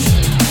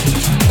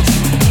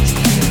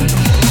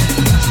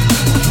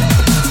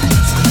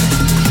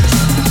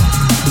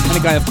 And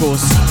the guy, of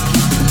course,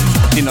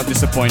 did not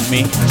disappoint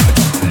me.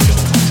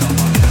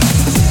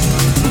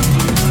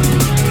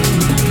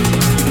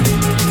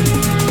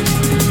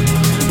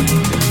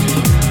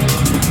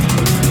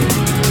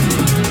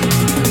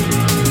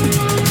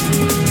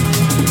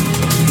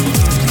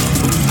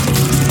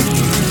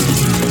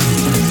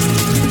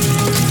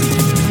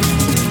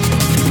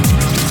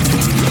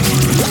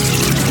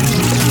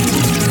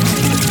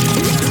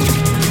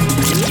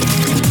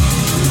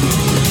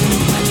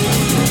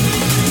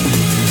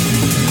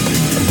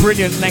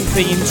 Brilliant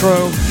lengthy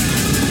intro.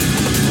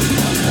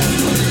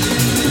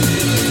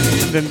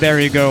 And then there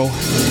you go.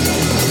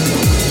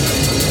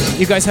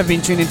 You guys have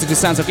been tuned into the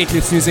sounds of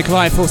Eclipse Music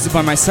Live, hosted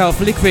by myself,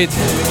 Liquid.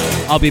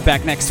 I'll be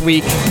back next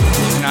week,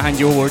 and I'll hand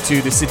you over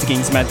to the City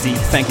Kings Matt D.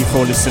 Thank you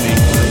for listening.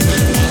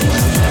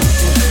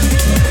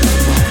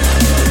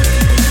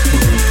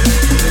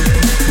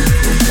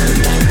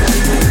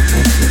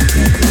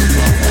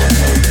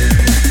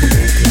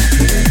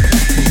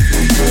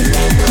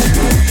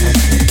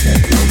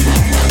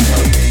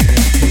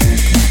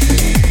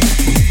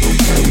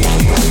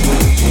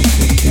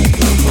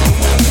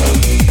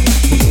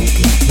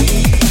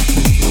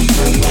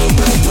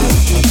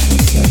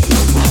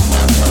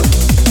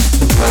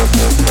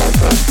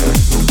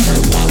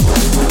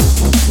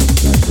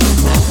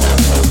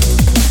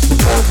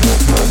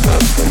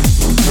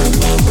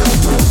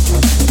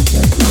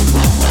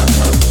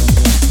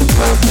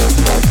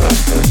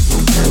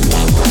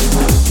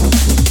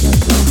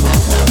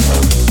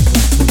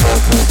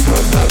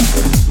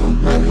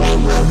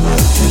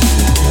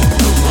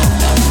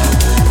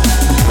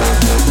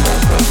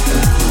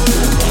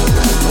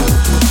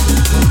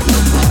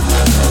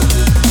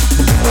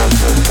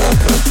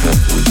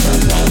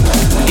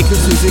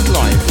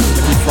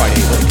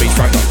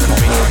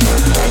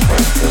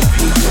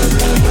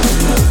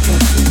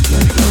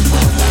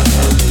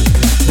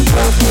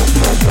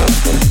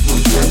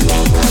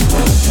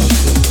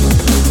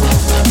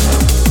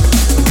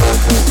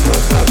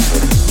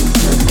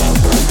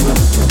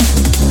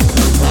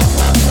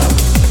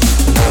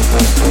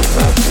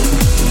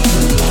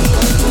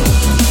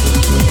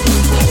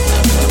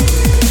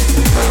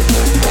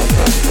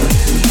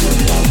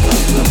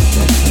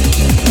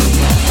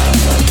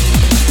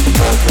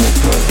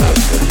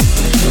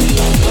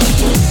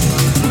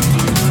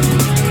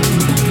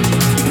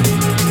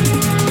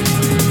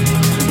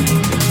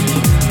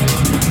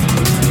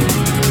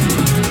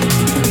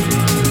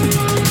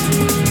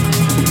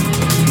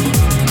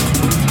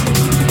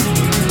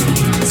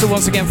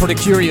 Once again, for the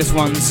curious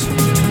ones,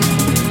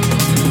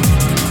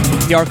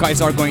 the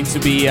archives are going to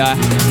be on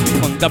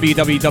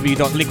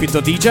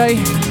www.liquid.dj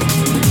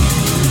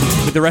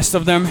with the rest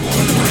of them.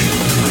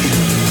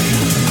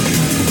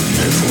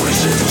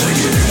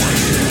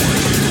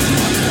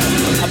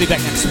 I'll be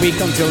back next week.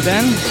 Until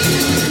then,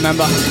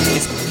 remember,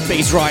 it's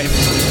BASSDRIVE,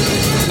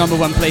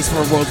 #1 place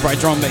for worldwide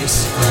drum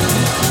bass.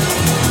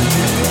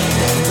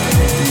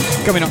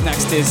 Coming up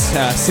next is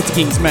City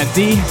Kings Matt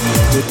D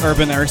with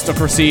Urban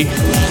Aristocracy.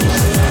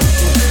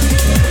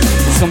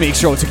 So make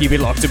sure to keep it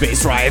locked to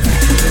BASSDRIVE.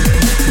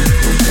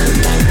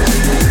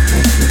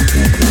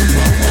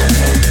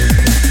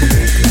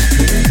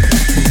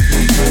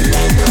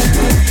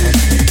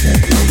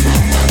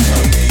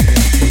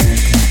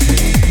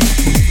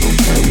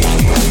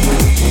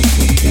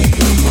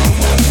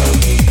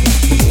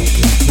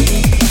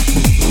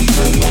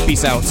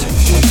 Peace out.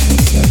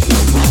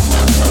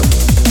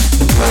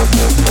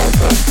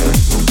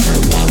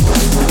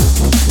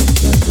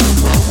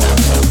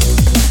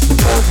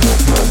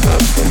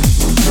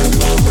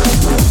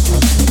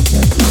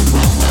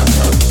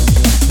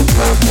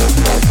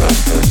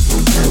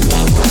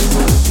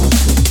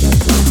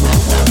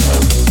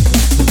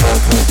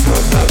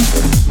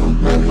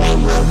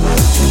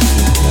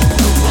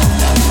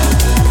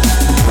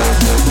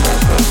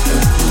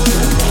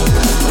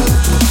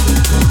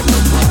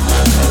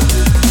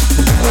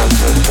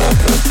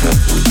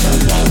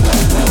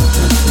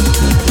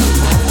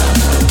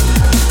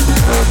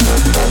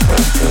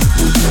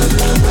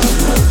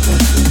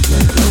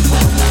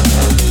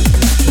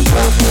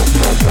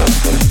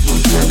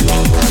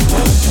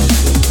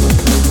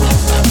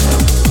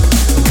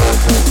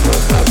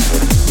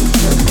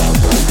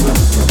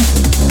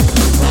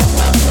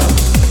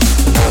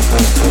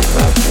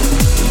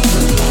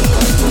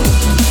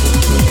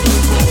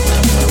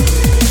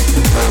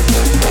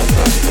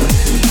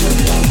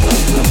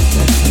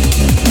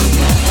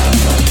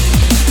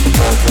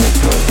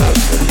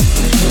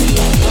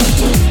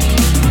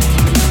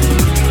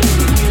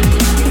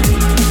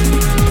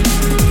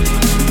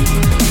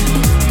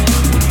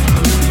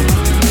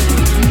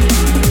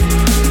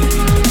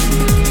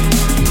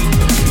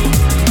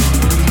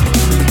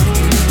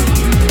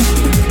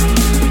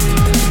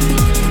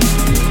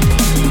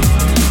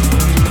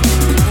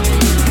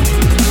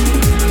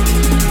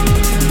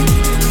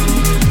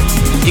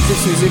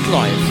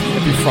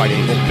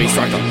 Friday on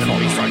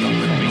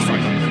BASSDRIVE.com.